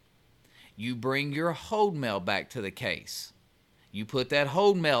back. You bring your hold mail back to the case. You put that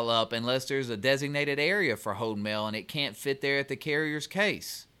hold mail up unless there's a designated area for hold mail and it can't fit there at the carrier's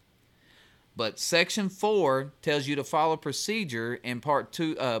case. But Section 4 tells you to follow procedure in Part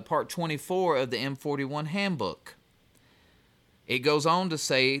 24 of the M41 Handbook. It goes on to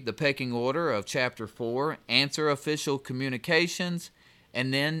say the pecking order of Chapter 4, answer official communications,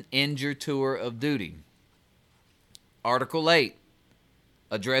 and then end your tour of duty. Article 8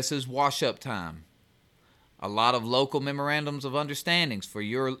 addresses wash-up time. A lot of local memorandums of understandings for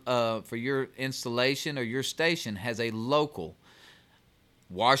your installation or your station has a local.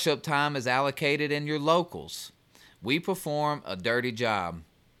 Wash-up time is allocated in your locals. We perform a dirty job.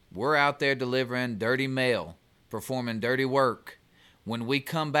 We're out there delivering dirty mail, performing dirty work. When we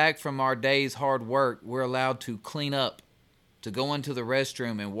come back from our day's hard work, we're allowed to clean up, to go into the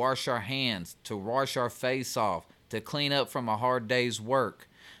restroom and wash our hands, to wash our face off, to clean up from a hard day's work.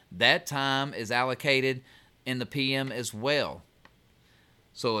 That time is allocated in the PM as well.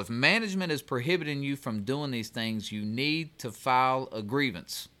 So if management is prohibiting you from doing these things, you need to file a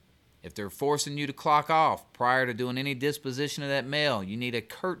grievance. If they're forcing you to clock off prior to doing any disposition of that mail, you need a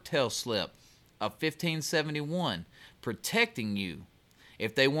curtail slip, a 1571, protecting you.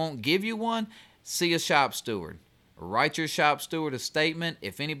 If they won't give you one, see a shop steward. Write your shop steward a statement.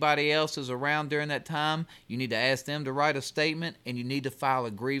 If anybody else is around during that time, you need to ask them to write a statement, and you need to file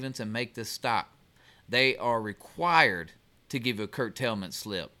a grievance and make this stop. They are required to give you a curtailment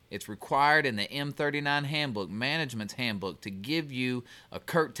slip. It's required in the M39 Handbook, Management's Handbook, to give you a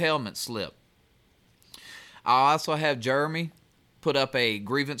curtailment slip. I'll also have Jeremy put up a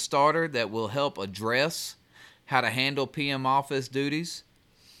grievance starter that will help address how to handle PM office duties.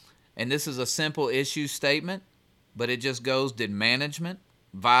 And this is a simple issue statement, but it just goes, did management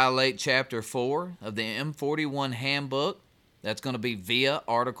violate Chapter 4 of the M41 Handbook? That's going to be via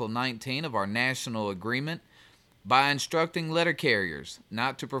Article 19 of our national agreement, by instructing letter carriers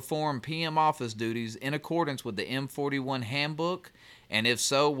not to perform PM office duties in accordance with the M41 Handbook, and if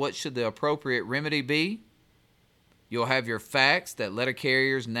so, what should the appropriate remedy be? You'll have your facts, that letter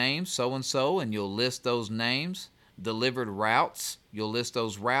carrier's name, so-and-so, and you'll list those names. Delivered routes, you'll list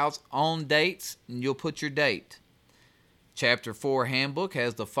those routes. On dates, and you'll put your date. Chapter 4 Handbook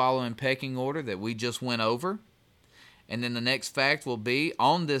has the following pecking order that we just went over. And then the next fact will be,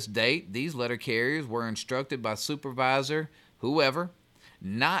 on this date, these letter carriers were instructed by supervisor, whoever,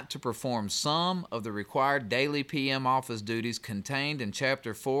 not to perform some of the required daily PM office duties contained in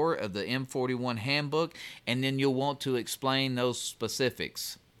Chapter 4 of the M41 Handbook, and then you'll want to explain those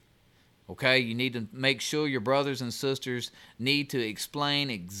specifics. Okay, you need to make sure your brothers and sisters need to explain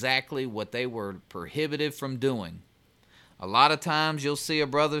exactly what they were prohibited from doing. A lot of times you'll see a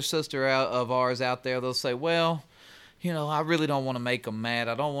brother or sister of ours out there, they'll say, well, you know, I really don't want to make them mad.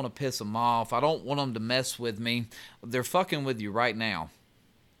 I don't want to piss them off. I don't want them to mess with me. They're fucking with you right now.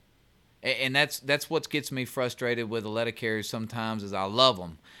 And that's what gets me frustrated with the letter carriers sometimes is I love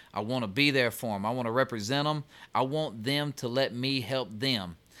them. I want to be there for them. I want to represent them. I want them to let me help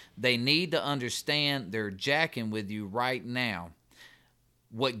them. They need to understand they're jacking with you right now.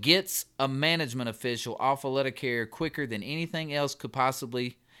 What gets a management official off a letter carrier quicker than anything else could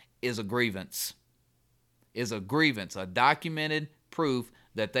possibly is a grievance. A documented proof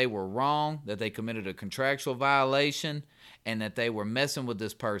that they were wrong, that they committed a contractual violation, and that they were messing with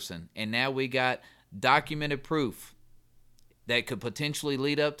this person. And now we got documented proof that could potentially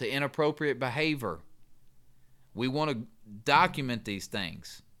lead up to inappropriate behavior. We want to document these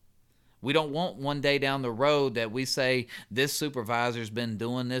things. We don't want one day down the road that we say, this supervisor's been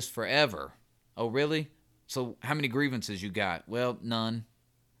doing this forever. Oh, really? So how many grievances you got? Well, none.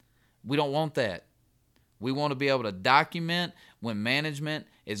 We don't want that. We want to be able to document when management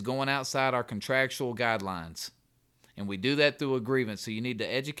is going outside our contractual guidelines. And we do that through a grievance. So you need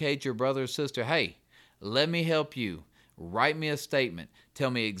to educate your brother or sister, hey, let me help you. Write me a statement.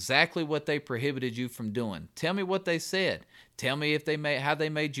 Tell me exactly what they prohibited you from doing. Tell me what they said. Tell me how they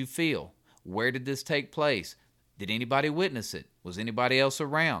made you feel. Where did this take place? Did anybody witness it? Was anybody else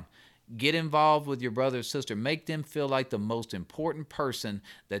around? Get involved with your brother or sister. Make them feel like the most important person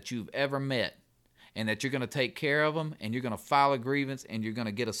that you've ever met, and that you're going to take care of them, and you're going to file a grievance, and you're going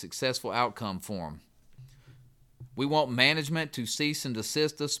to get a successful outcome for them. We want management to cease and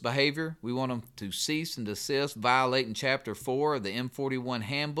desist this behavior. We want them to cease and desist violating Chapter 4 of the M41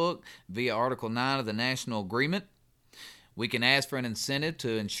 Handbook via Article 9 of the National Agreement. We can ask for an incentive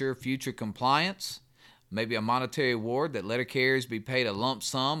to ensure future compliance, maybe a monetary award that letter carriers be paid a lump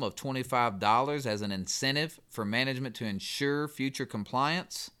sum of $25 as an incentive for management to ensure future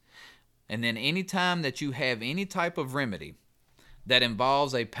compliance. And then anytime that you have any type of remedy that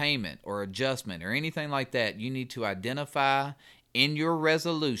involves a payment or adjustment or anything like that, you need to identify in your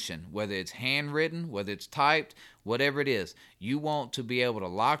resolution, whether it's handwritten, whether it's typed, whatever it is, you want to be able to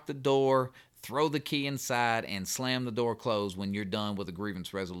lock the door, throw the key inside, and slam the door closed when you're done with a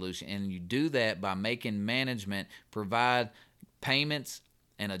grievance resolution. And you do that by making management provide payments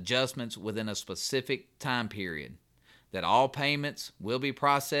and adjustments within a specific time period. That all payments will be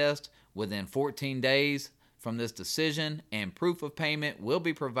processed within 14 days from this decision, and proof of payment will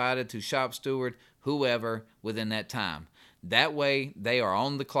be provided to shop steward, whoever, within that time. That way, they are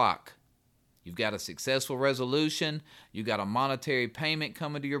on the clock. You've got a successful resolution, you got a monetary payment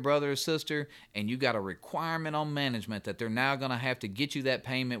coming to your brother or sister, and you got a requirement on management that they're now going to have to get you that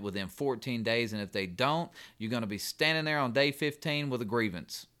payment within 14 days, and if they don't, you're going to be standing there on day 15 with a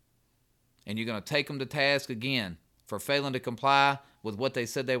grievance. And you're going to take them to task again for failing to comply with what they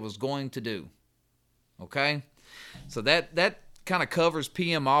said they was going to do. Okay? So that kind of covers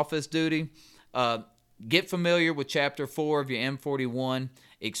PM office duty. Get familiar with Chapter 4 of your M41,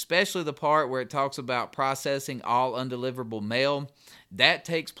 especially the part where it talks about processing all undeliverable mail. That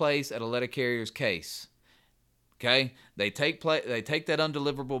takes place at a letter carrier's case. Okay? They take that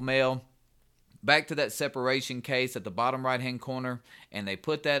undeliverable mail back to that separation case at the bottom right-hand corner, and they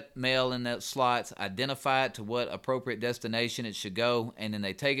put that mail in those slots, identify it to what appropriate destination it should go, and then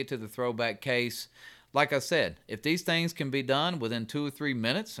they take it to the throwback case. Like I said, if these things can be done within 2 or 3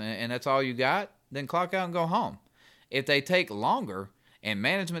 minutes, and that's all you got, then clock out and go home. If they take longer, and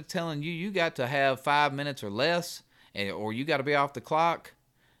management's telling you got to have 5 minutes or less, or you got to be off the clock,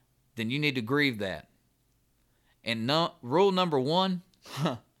 then you need to grieve that. And rule number 1,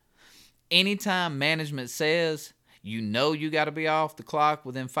 anytime management says you got to be off the clock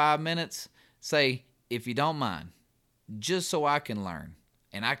within 5 minutes, say, if you don't mind, just so I can learn,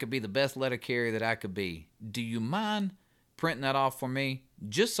 and I could be the best letter carrier that I could be, do you mind printing that off for me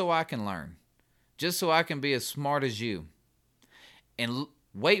just so I can learn, just so I can be as smart as you? And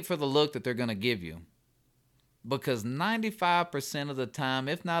wait for the look that they're going to give you. Because 95% of the time,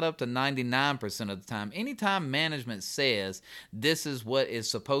 if not up to 99% of the time, anytime management says this is what is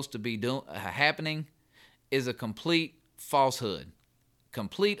supposed to be happening, is a complete falsehood,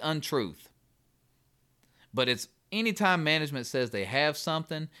 complete untruth. But it's anytime management says they have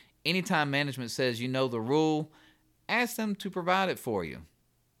something, anytime management says you know the rule, ask them to provide it for you,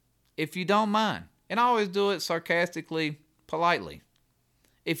 if you don't mind. And I always do it sarcastically, politely.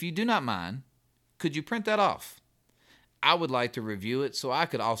 If you do not mind, could you print that off? I would like to review it so I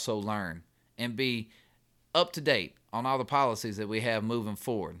could also learn and be up to date on all the policies that we have moving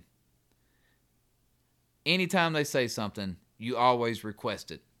forward. Anytime they say something, you always request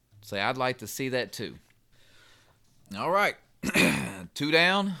it. Say, I'd like to see that too. All right. 2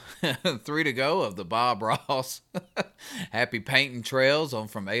 down, 3 to go of the Bob Ross Happy Painting Trails on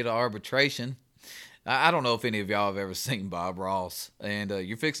From A to Arbitration. I don't know if any of y'all have ever seen Bob Ross, and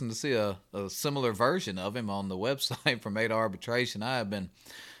you're fixing to see a similar version of him on the website from Ada Arbitration. I have been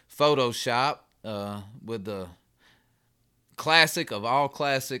photoshopped with the classic of all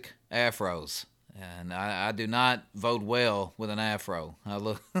classic afros. And I do not vote well with an afro. I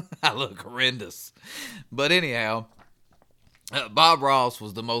look I look horrendous. But anyhow, Bob Ross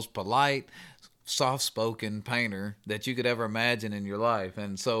was the most polite, soft-spoken painter that you could ever imagine in your life.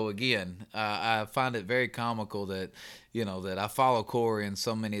 And so again, I find it very comical that, that I follow Corey in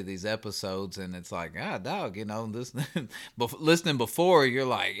so many of these episodes, and it's like, dog, this, listening before, you're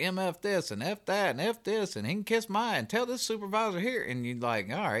like, MF this and F that and F this, and he can kiss mine and tell this supervisor here. And you're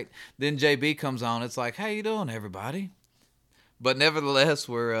like, all right. Then JB comes on. It's like, how you doing, everybody? But nevertheless,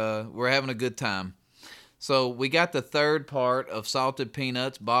 we're having a good time. So we got the third part of Salted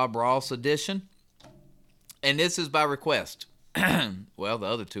Peanuts Bob Ross edition. And this is by request. Well, the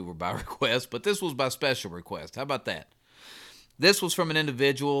other two were by request, but this was by special request. How about that? This was from an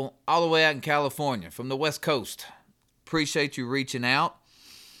individual all the way out in California, from the West Coast. Appreciate you reaching out.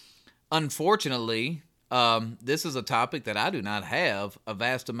 Unfortunately, this is a topic that I do not have a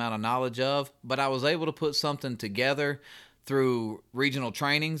vast amount of knowledge of, but I was able to put something together through regional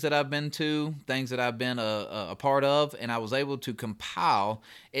trainings that I've been to, things that I've been a part of, and I was able to compile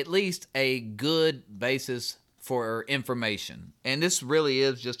at least a good basis for information. And this really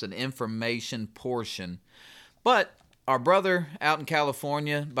is just an information portion. But our brother out in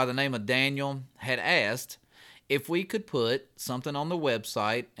California by the name of Daniel had asked if we could put something on the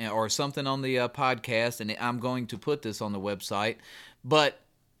website or something on the podcast, and I'm going to put this on the website, but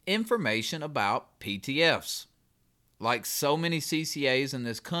information about PTFs. Like so many CCAs in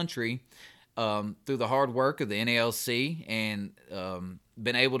this country, through the hard work of the NALC and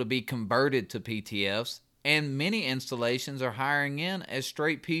been able to be converted to PTFs, and many installations are hiring in as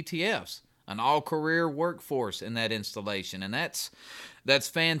straight PTFs, an all-career workforce in that installation, and that's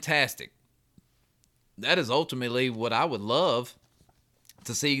fantastic. That is ultimately what I would love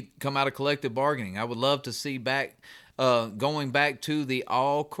to see come out of collective bargaining. I would love to see going back to the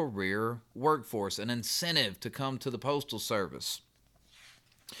all-career workforce, an incentive to come to the Postal Service.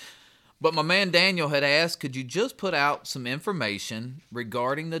 But my man Daniel had asked, could you just put out some information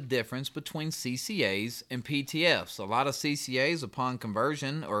regarding the difference between CCAs and PTFs? A lot of CCAs, upon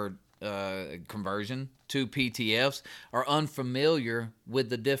conversion to PTFs, are unfamiliar with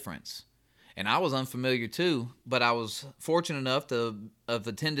the difference. And I was unfamiliar too, but I was fortunate enough to have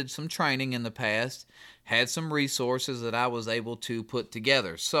attended some training in the past, had some resources that I was able to put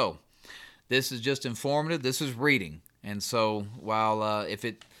together. So this is just informative. This is reading. And so while if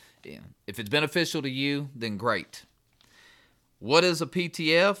it's beneficial to you, then great. What is a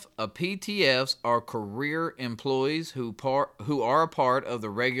PTF? A PTFs are career employees who are a part of the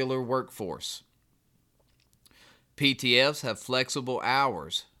regular workforce. PTFs have flexible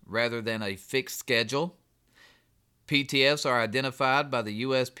hours rather than a fixed schedule. PTFs are identified by the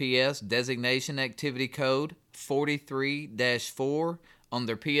USPS Designation Activity Code 43-4 on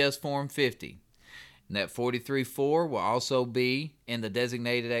their PS Form 50. And that 43-4 will also be in the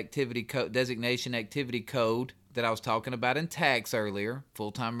Designation Activity Code that I was talking about in tax earlier.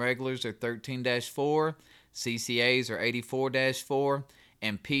 Full-time regulars are 13-4, CCAs are 84-4,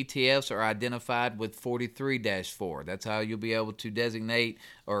 and PTFs are identified with 43-4. That's how you'll be able to designate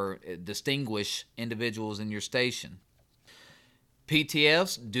or distinguish individuals in your station.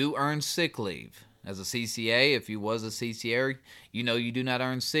 PTFs do earn sick leave. As a CCA, if you was a CCA, you do not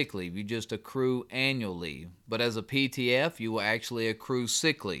earn sick leave. You just accrue annual leave. But as a PTF, you will actually accrue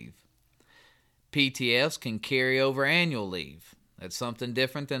sick leave. PTFs can carry over annual leave. That's something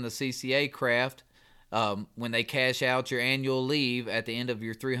different than the CCA craft. When they cash out your annual leave at the end of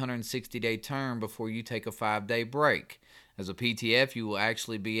your 360-day term before you take a 5-day break. As a PTF, you will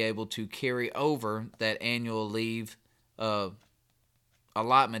actually be able to carry over that annual leave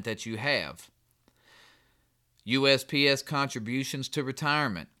allotment that you have. USPS contributions to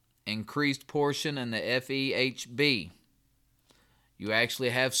retirement, increased portion in the FEHB. You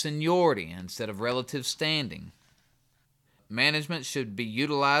actually have seniority instead of relative standing. Management should be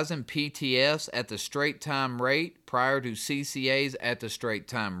utilizing PTFs at the straight time rate prior to CCAs at the straight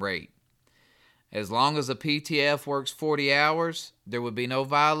time rate. As long as a PTF works 40 hours, there would be no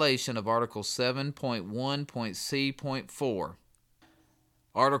violation of Article 7.1.C.4.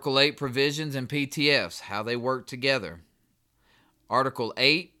 Article 8 provisions in PTFs, how they work together. Article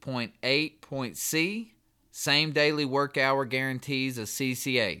 8.8.C, same daily work hour guarantees as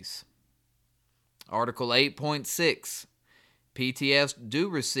CCAs. Article 8.6, PTFs do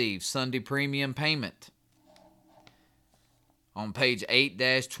receive Sunday premium payment. On page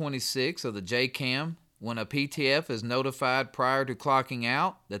 8-26 of the JCAM, when a PTF is notified prior to clocking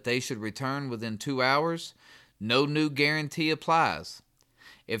out that they should return within 2 hours, no new guarantee applies.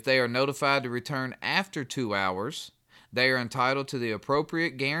 If they are notified to return after 2 hours, they are entitled to the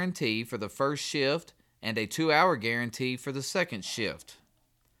appropriate guarantee for the first shift and a 2-hour guarantee for the second shift.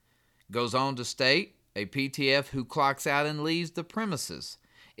 Goes on to state, a PTF who clocks out and leaves the premises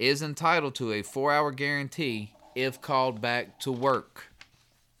is entitled to a 4-hour guarantee if called back to work.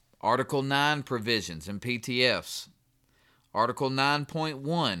 Article 9 provisions and PTFs. Article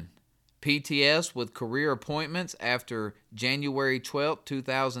 9.1, PTFs with career appointments after January 12,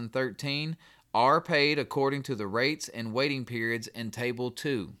 2013 are paid according to the rates and waiting periods in Table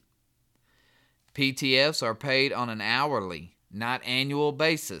 2. PTFs are paid on an hourly, not annual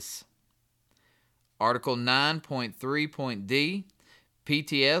basis. Article 9.3.d,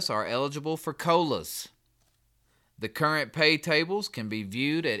 PTFs are eligible for COLAs. The current pay tables can be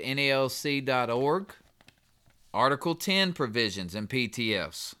viewed at NALC.org. Article 10 provisions and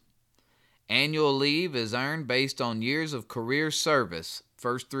PTFs. Annual leave is earned based on years of career service.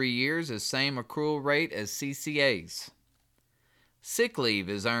 First 3 years is same accrual rate as CCAs. Sick leave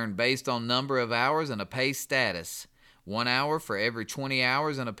is earned based on number of hours and a pay status. 1 hour for every 20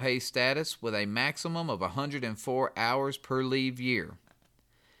 hours in a pay status with a maximum of 104 hours per leave year.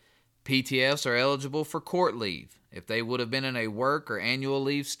 PTFs are eligible for court leave if they would have been in a work or annual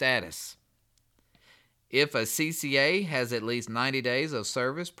leave status. If a CCA has at least 90 days of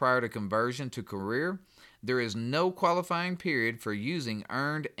service prior to conversion to career, there is no qualifying period for using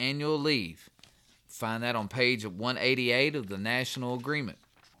earned annual leave. Find that on page 188 of the National Agreement.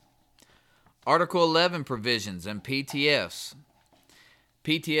 Article 11 provisions and PTFs.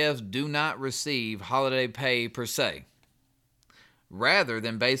 PTFs do not receive holiday pay per se. Rather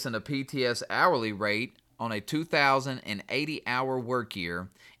than basing a PTS hourly rate on a 2,080-hour work year,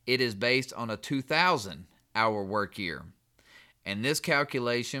 it is based on a 2,000-hour work year. And this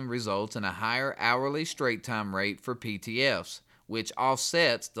calculation results in a higher hourly straight time rate for PTFs, which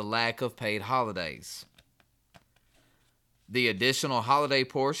offsets the lack of paid holidays. The additional holiday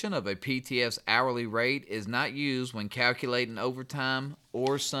portion of a PTF's hourly rate is not used when calculating overtime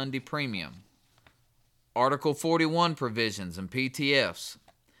or Sunday premium. Article 41 provisions and PTFs.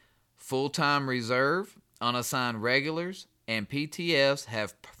 Full-time reserve, unassigned regulars, and PTFs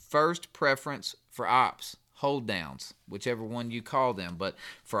have first preference for ops, hold-downs, whichever one you call them. But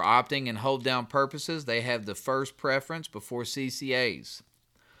for opting and hold-down purposes, they have the first preference before CCAs.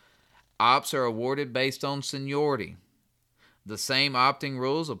 Ops are awarded based on seniority. The same opting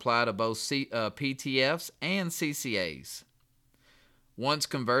rules apply to both PTFs and CCAs. Once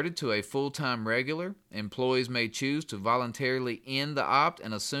converted to a full-time regular, employees may choose to voluntarily end the opt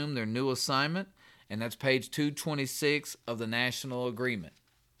and assume their new assignment, and that's page 226 of the National Agreement.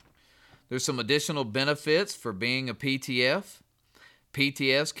 There's some additional benefits for being a PTF.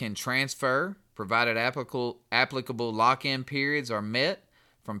 PTFs can transfer, provided applicable lock-in periods are met,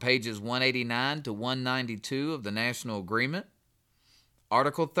 from pages 189 to 192 of the National Agreement.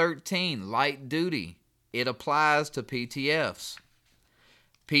 Article 13, light duty. It applies to PTFs.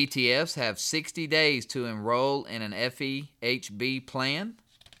 PTFs have 60 days to enroll in an FEHB plan.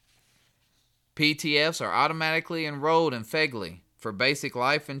 PTFs are automatically enrolled in FEGLI. For basic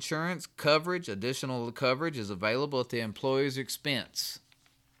life insurance coverage, additional coverage is available at the employer's expense.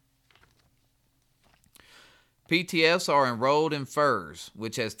 PTFs are enrolled in FERS,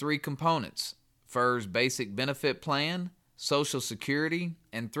 which has 3 components: FERS Basic Benefit Plan, Social Security,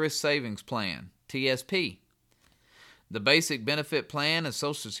 and Thrift Savings Plan, TSP. The Basic Benefit Plan and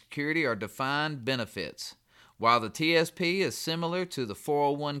Social Security are defined benefits, while the TSP is similar to the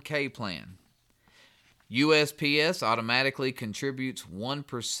 401k plan. USPS automatically contributes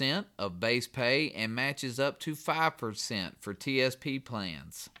 1% of base pay and matches up to 5% for TSP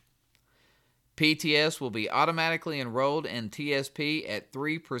plans. PTS will be automatically enrolled in TSP at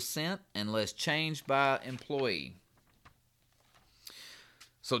 3% unless changed by employee.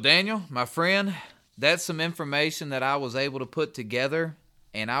 So Daniel, my friend, that's some information that I was able to put together,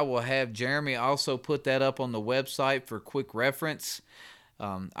 and I will have Jeremy also put that up on the website for quick reference.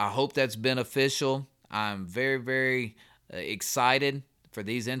 I hope that's beneficial. I'm very, very excited for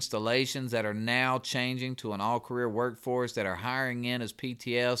these installations that are now changing to an all-career workforce that are hiring in as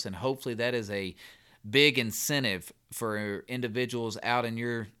PTFs, and hopefully that is a big incentive for individuals out in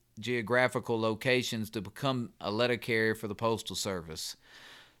your geographical locations to become a letter carrier for the Postal Service.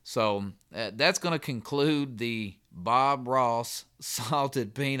 So that's going to conclude the Bob Ross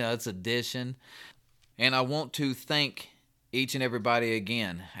Salted Peanuts edition. And I want to thank each and everybody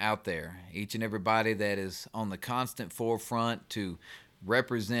again out there, each and everybody that is on the constant forefront to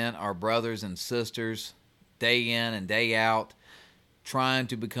represent our brothers and sisters day in and day out, trying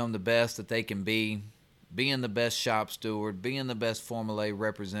to become the best that they can be, being the best shop steward, being the best Formula A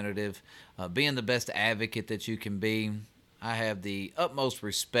representative, being the best advocate that you can be. I have the utmost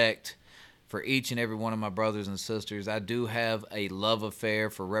respect for each and every one of my brothers and sisters. I do have a love affair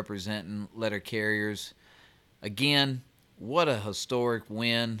for representing letter carriers. Again, what a historic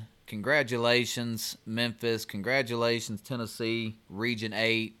win. Congratulations, Memphis. Congratulations, Tennessee, Region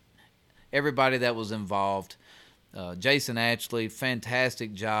 8, everybody that was involved. Jason Ashley,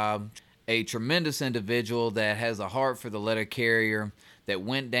 fantastic job. A tremendous individual that has a heart for the letter carrier, that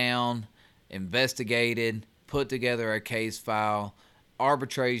went down, investigated, put together a case file,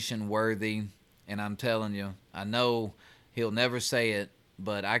 arbitration worthy. And I'm telling you, I know he'll never say it,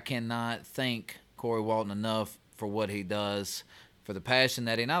 but I cannot thank Corey Walton enough for what he does, for the passion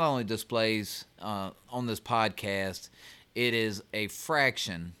that he not only displays on this podcast. It is a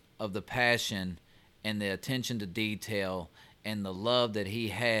fraction of the passion and the attention to detail and the love that he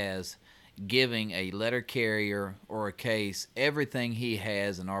has giving a letter carrier or a case everything he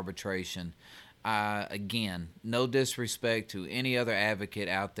has in arbitration. Again, no disrespect to any other advocate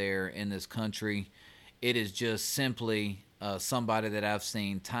out there in this country. It is just simply somebody that I've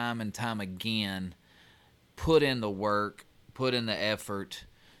seen time and time again put in the work, put in the effort,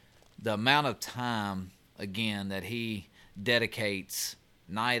 the amount of time, again, that he dedicates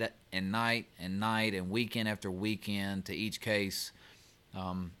night and night and night and weekend after weekend to each case.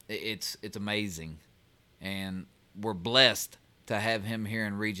 It's amazing, and we're blessed to have him here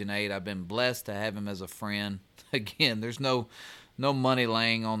in Region 8. I've been blessed to have him as a friend. Again, there's no money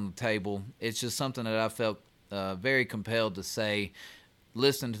laying on the table. It's just something that I felt very compelled to say.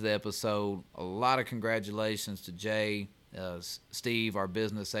 Listen to the episode. A lot of congratulations to Jay, Steve, our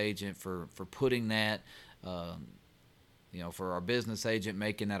business agent, for putting that, for our business agent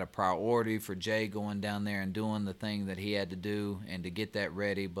making that a priority, for Jay going down there and doing the thing that he had to do and to get that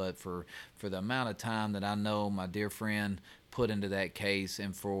ready, but for the amount of time that I know my dear friend put into that case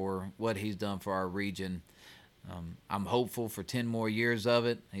and for what he's done for our region. I'm hopeful for 10 more years of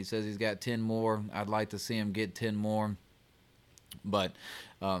it. He says he's got 10 more. I'd like to see him get 10 more. But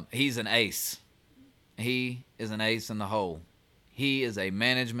he's an ace. He is an ace in the hole. He is a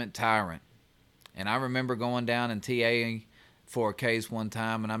management tyrant. And I remember going down and TAing for a case one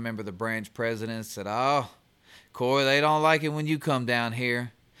time, and I remember the branch president said, "Oh, Corey, they don't like it when you come down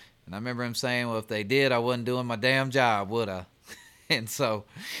here." And I remember him saying, "Well, if they did, I wasn't doing my damn job, would I?" And so,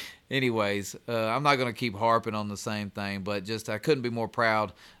 anyways, I'm not going to keep harping on the same thing, but just I couldn't be more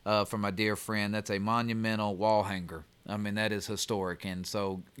proud for my dear friend. That's a monumental wall hanger. I mean, that is historic, and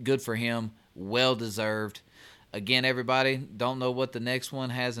so good for him. Well-deserved. Again, everybody, don't know what the next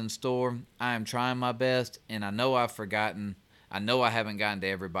one has in store. I am trying my best, and I know I've forgotten. I know I haven't gotten to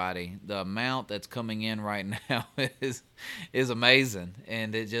everybody. The amount that's coming in right now is amazing,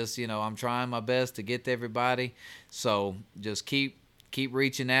 and it just, I'm trying my best to get to everybody. So just keep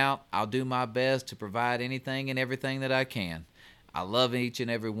reaching out. I'll do my best to provide anything and everything that I can. I love each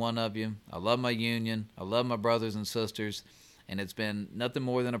and every one of you. I love my union. I love my brothers and sisters. And it's been nothing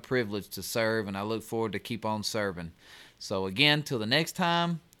more than a privilege to serve, and I look forward to keep on serving. So again, till the next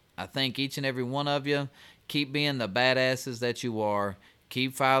time, I thank each and every one of you. Keep being the badasses that you are.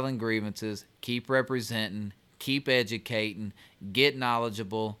 Keep filing grievances. Keep representing. Keep educating. Get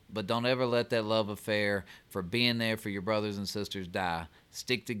knowledgeable. But don't ever let that love affair for being there for your brothers and sisters die.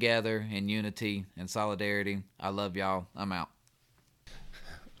 Stick together in unity and solidarity. I love y'all. I'm out.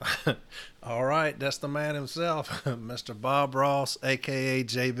 All right, that's the man himself, Mr. Bob Ross, a.k.a.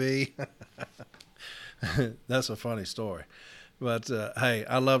 JB. That's a funny story. But, hey,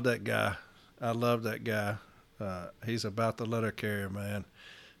 I love that guy. He's about the letter carrier, man,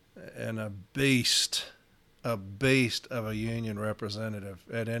 and a beast of a union representative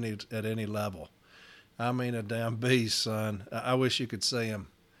at any level. I mean, a damn beast, son. I wish you could see him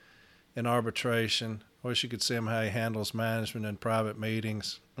in arbitration. I wish you could see him how he handles management in private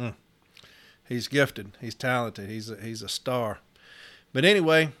meetings. He's gifted. He's talented. He's a star. But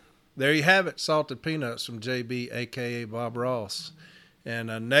anyway, there you have it. Salted Peanuts from JB, a.k.a. Bob Ross.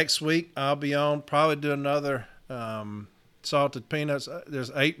 And next week, I'll be on, probably do another Salted Peanuts.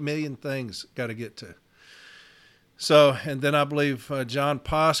 There's 8 million things got to get to. So, and then I believe John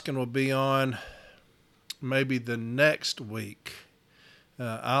Poskin will be on maybe the next week.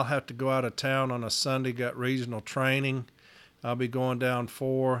 I'll have to go out of town on a Sunday, got regional training. I'll be going down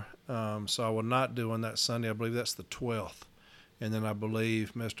 4, so I will not do on that Sunday. I believe that's the 12th. And then I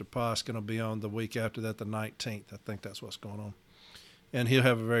believe Mr. Poss going to be on the week after that, the 19th. I think that's what's going on. And he'll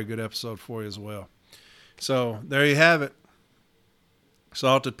have a very good episode for you as well. So there you have it.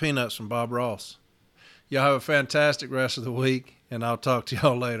 Salted Peanuts from Bob Ross. Y'all have a fantastic rest of the week, and I'll talk to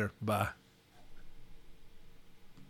y'all later. Bye.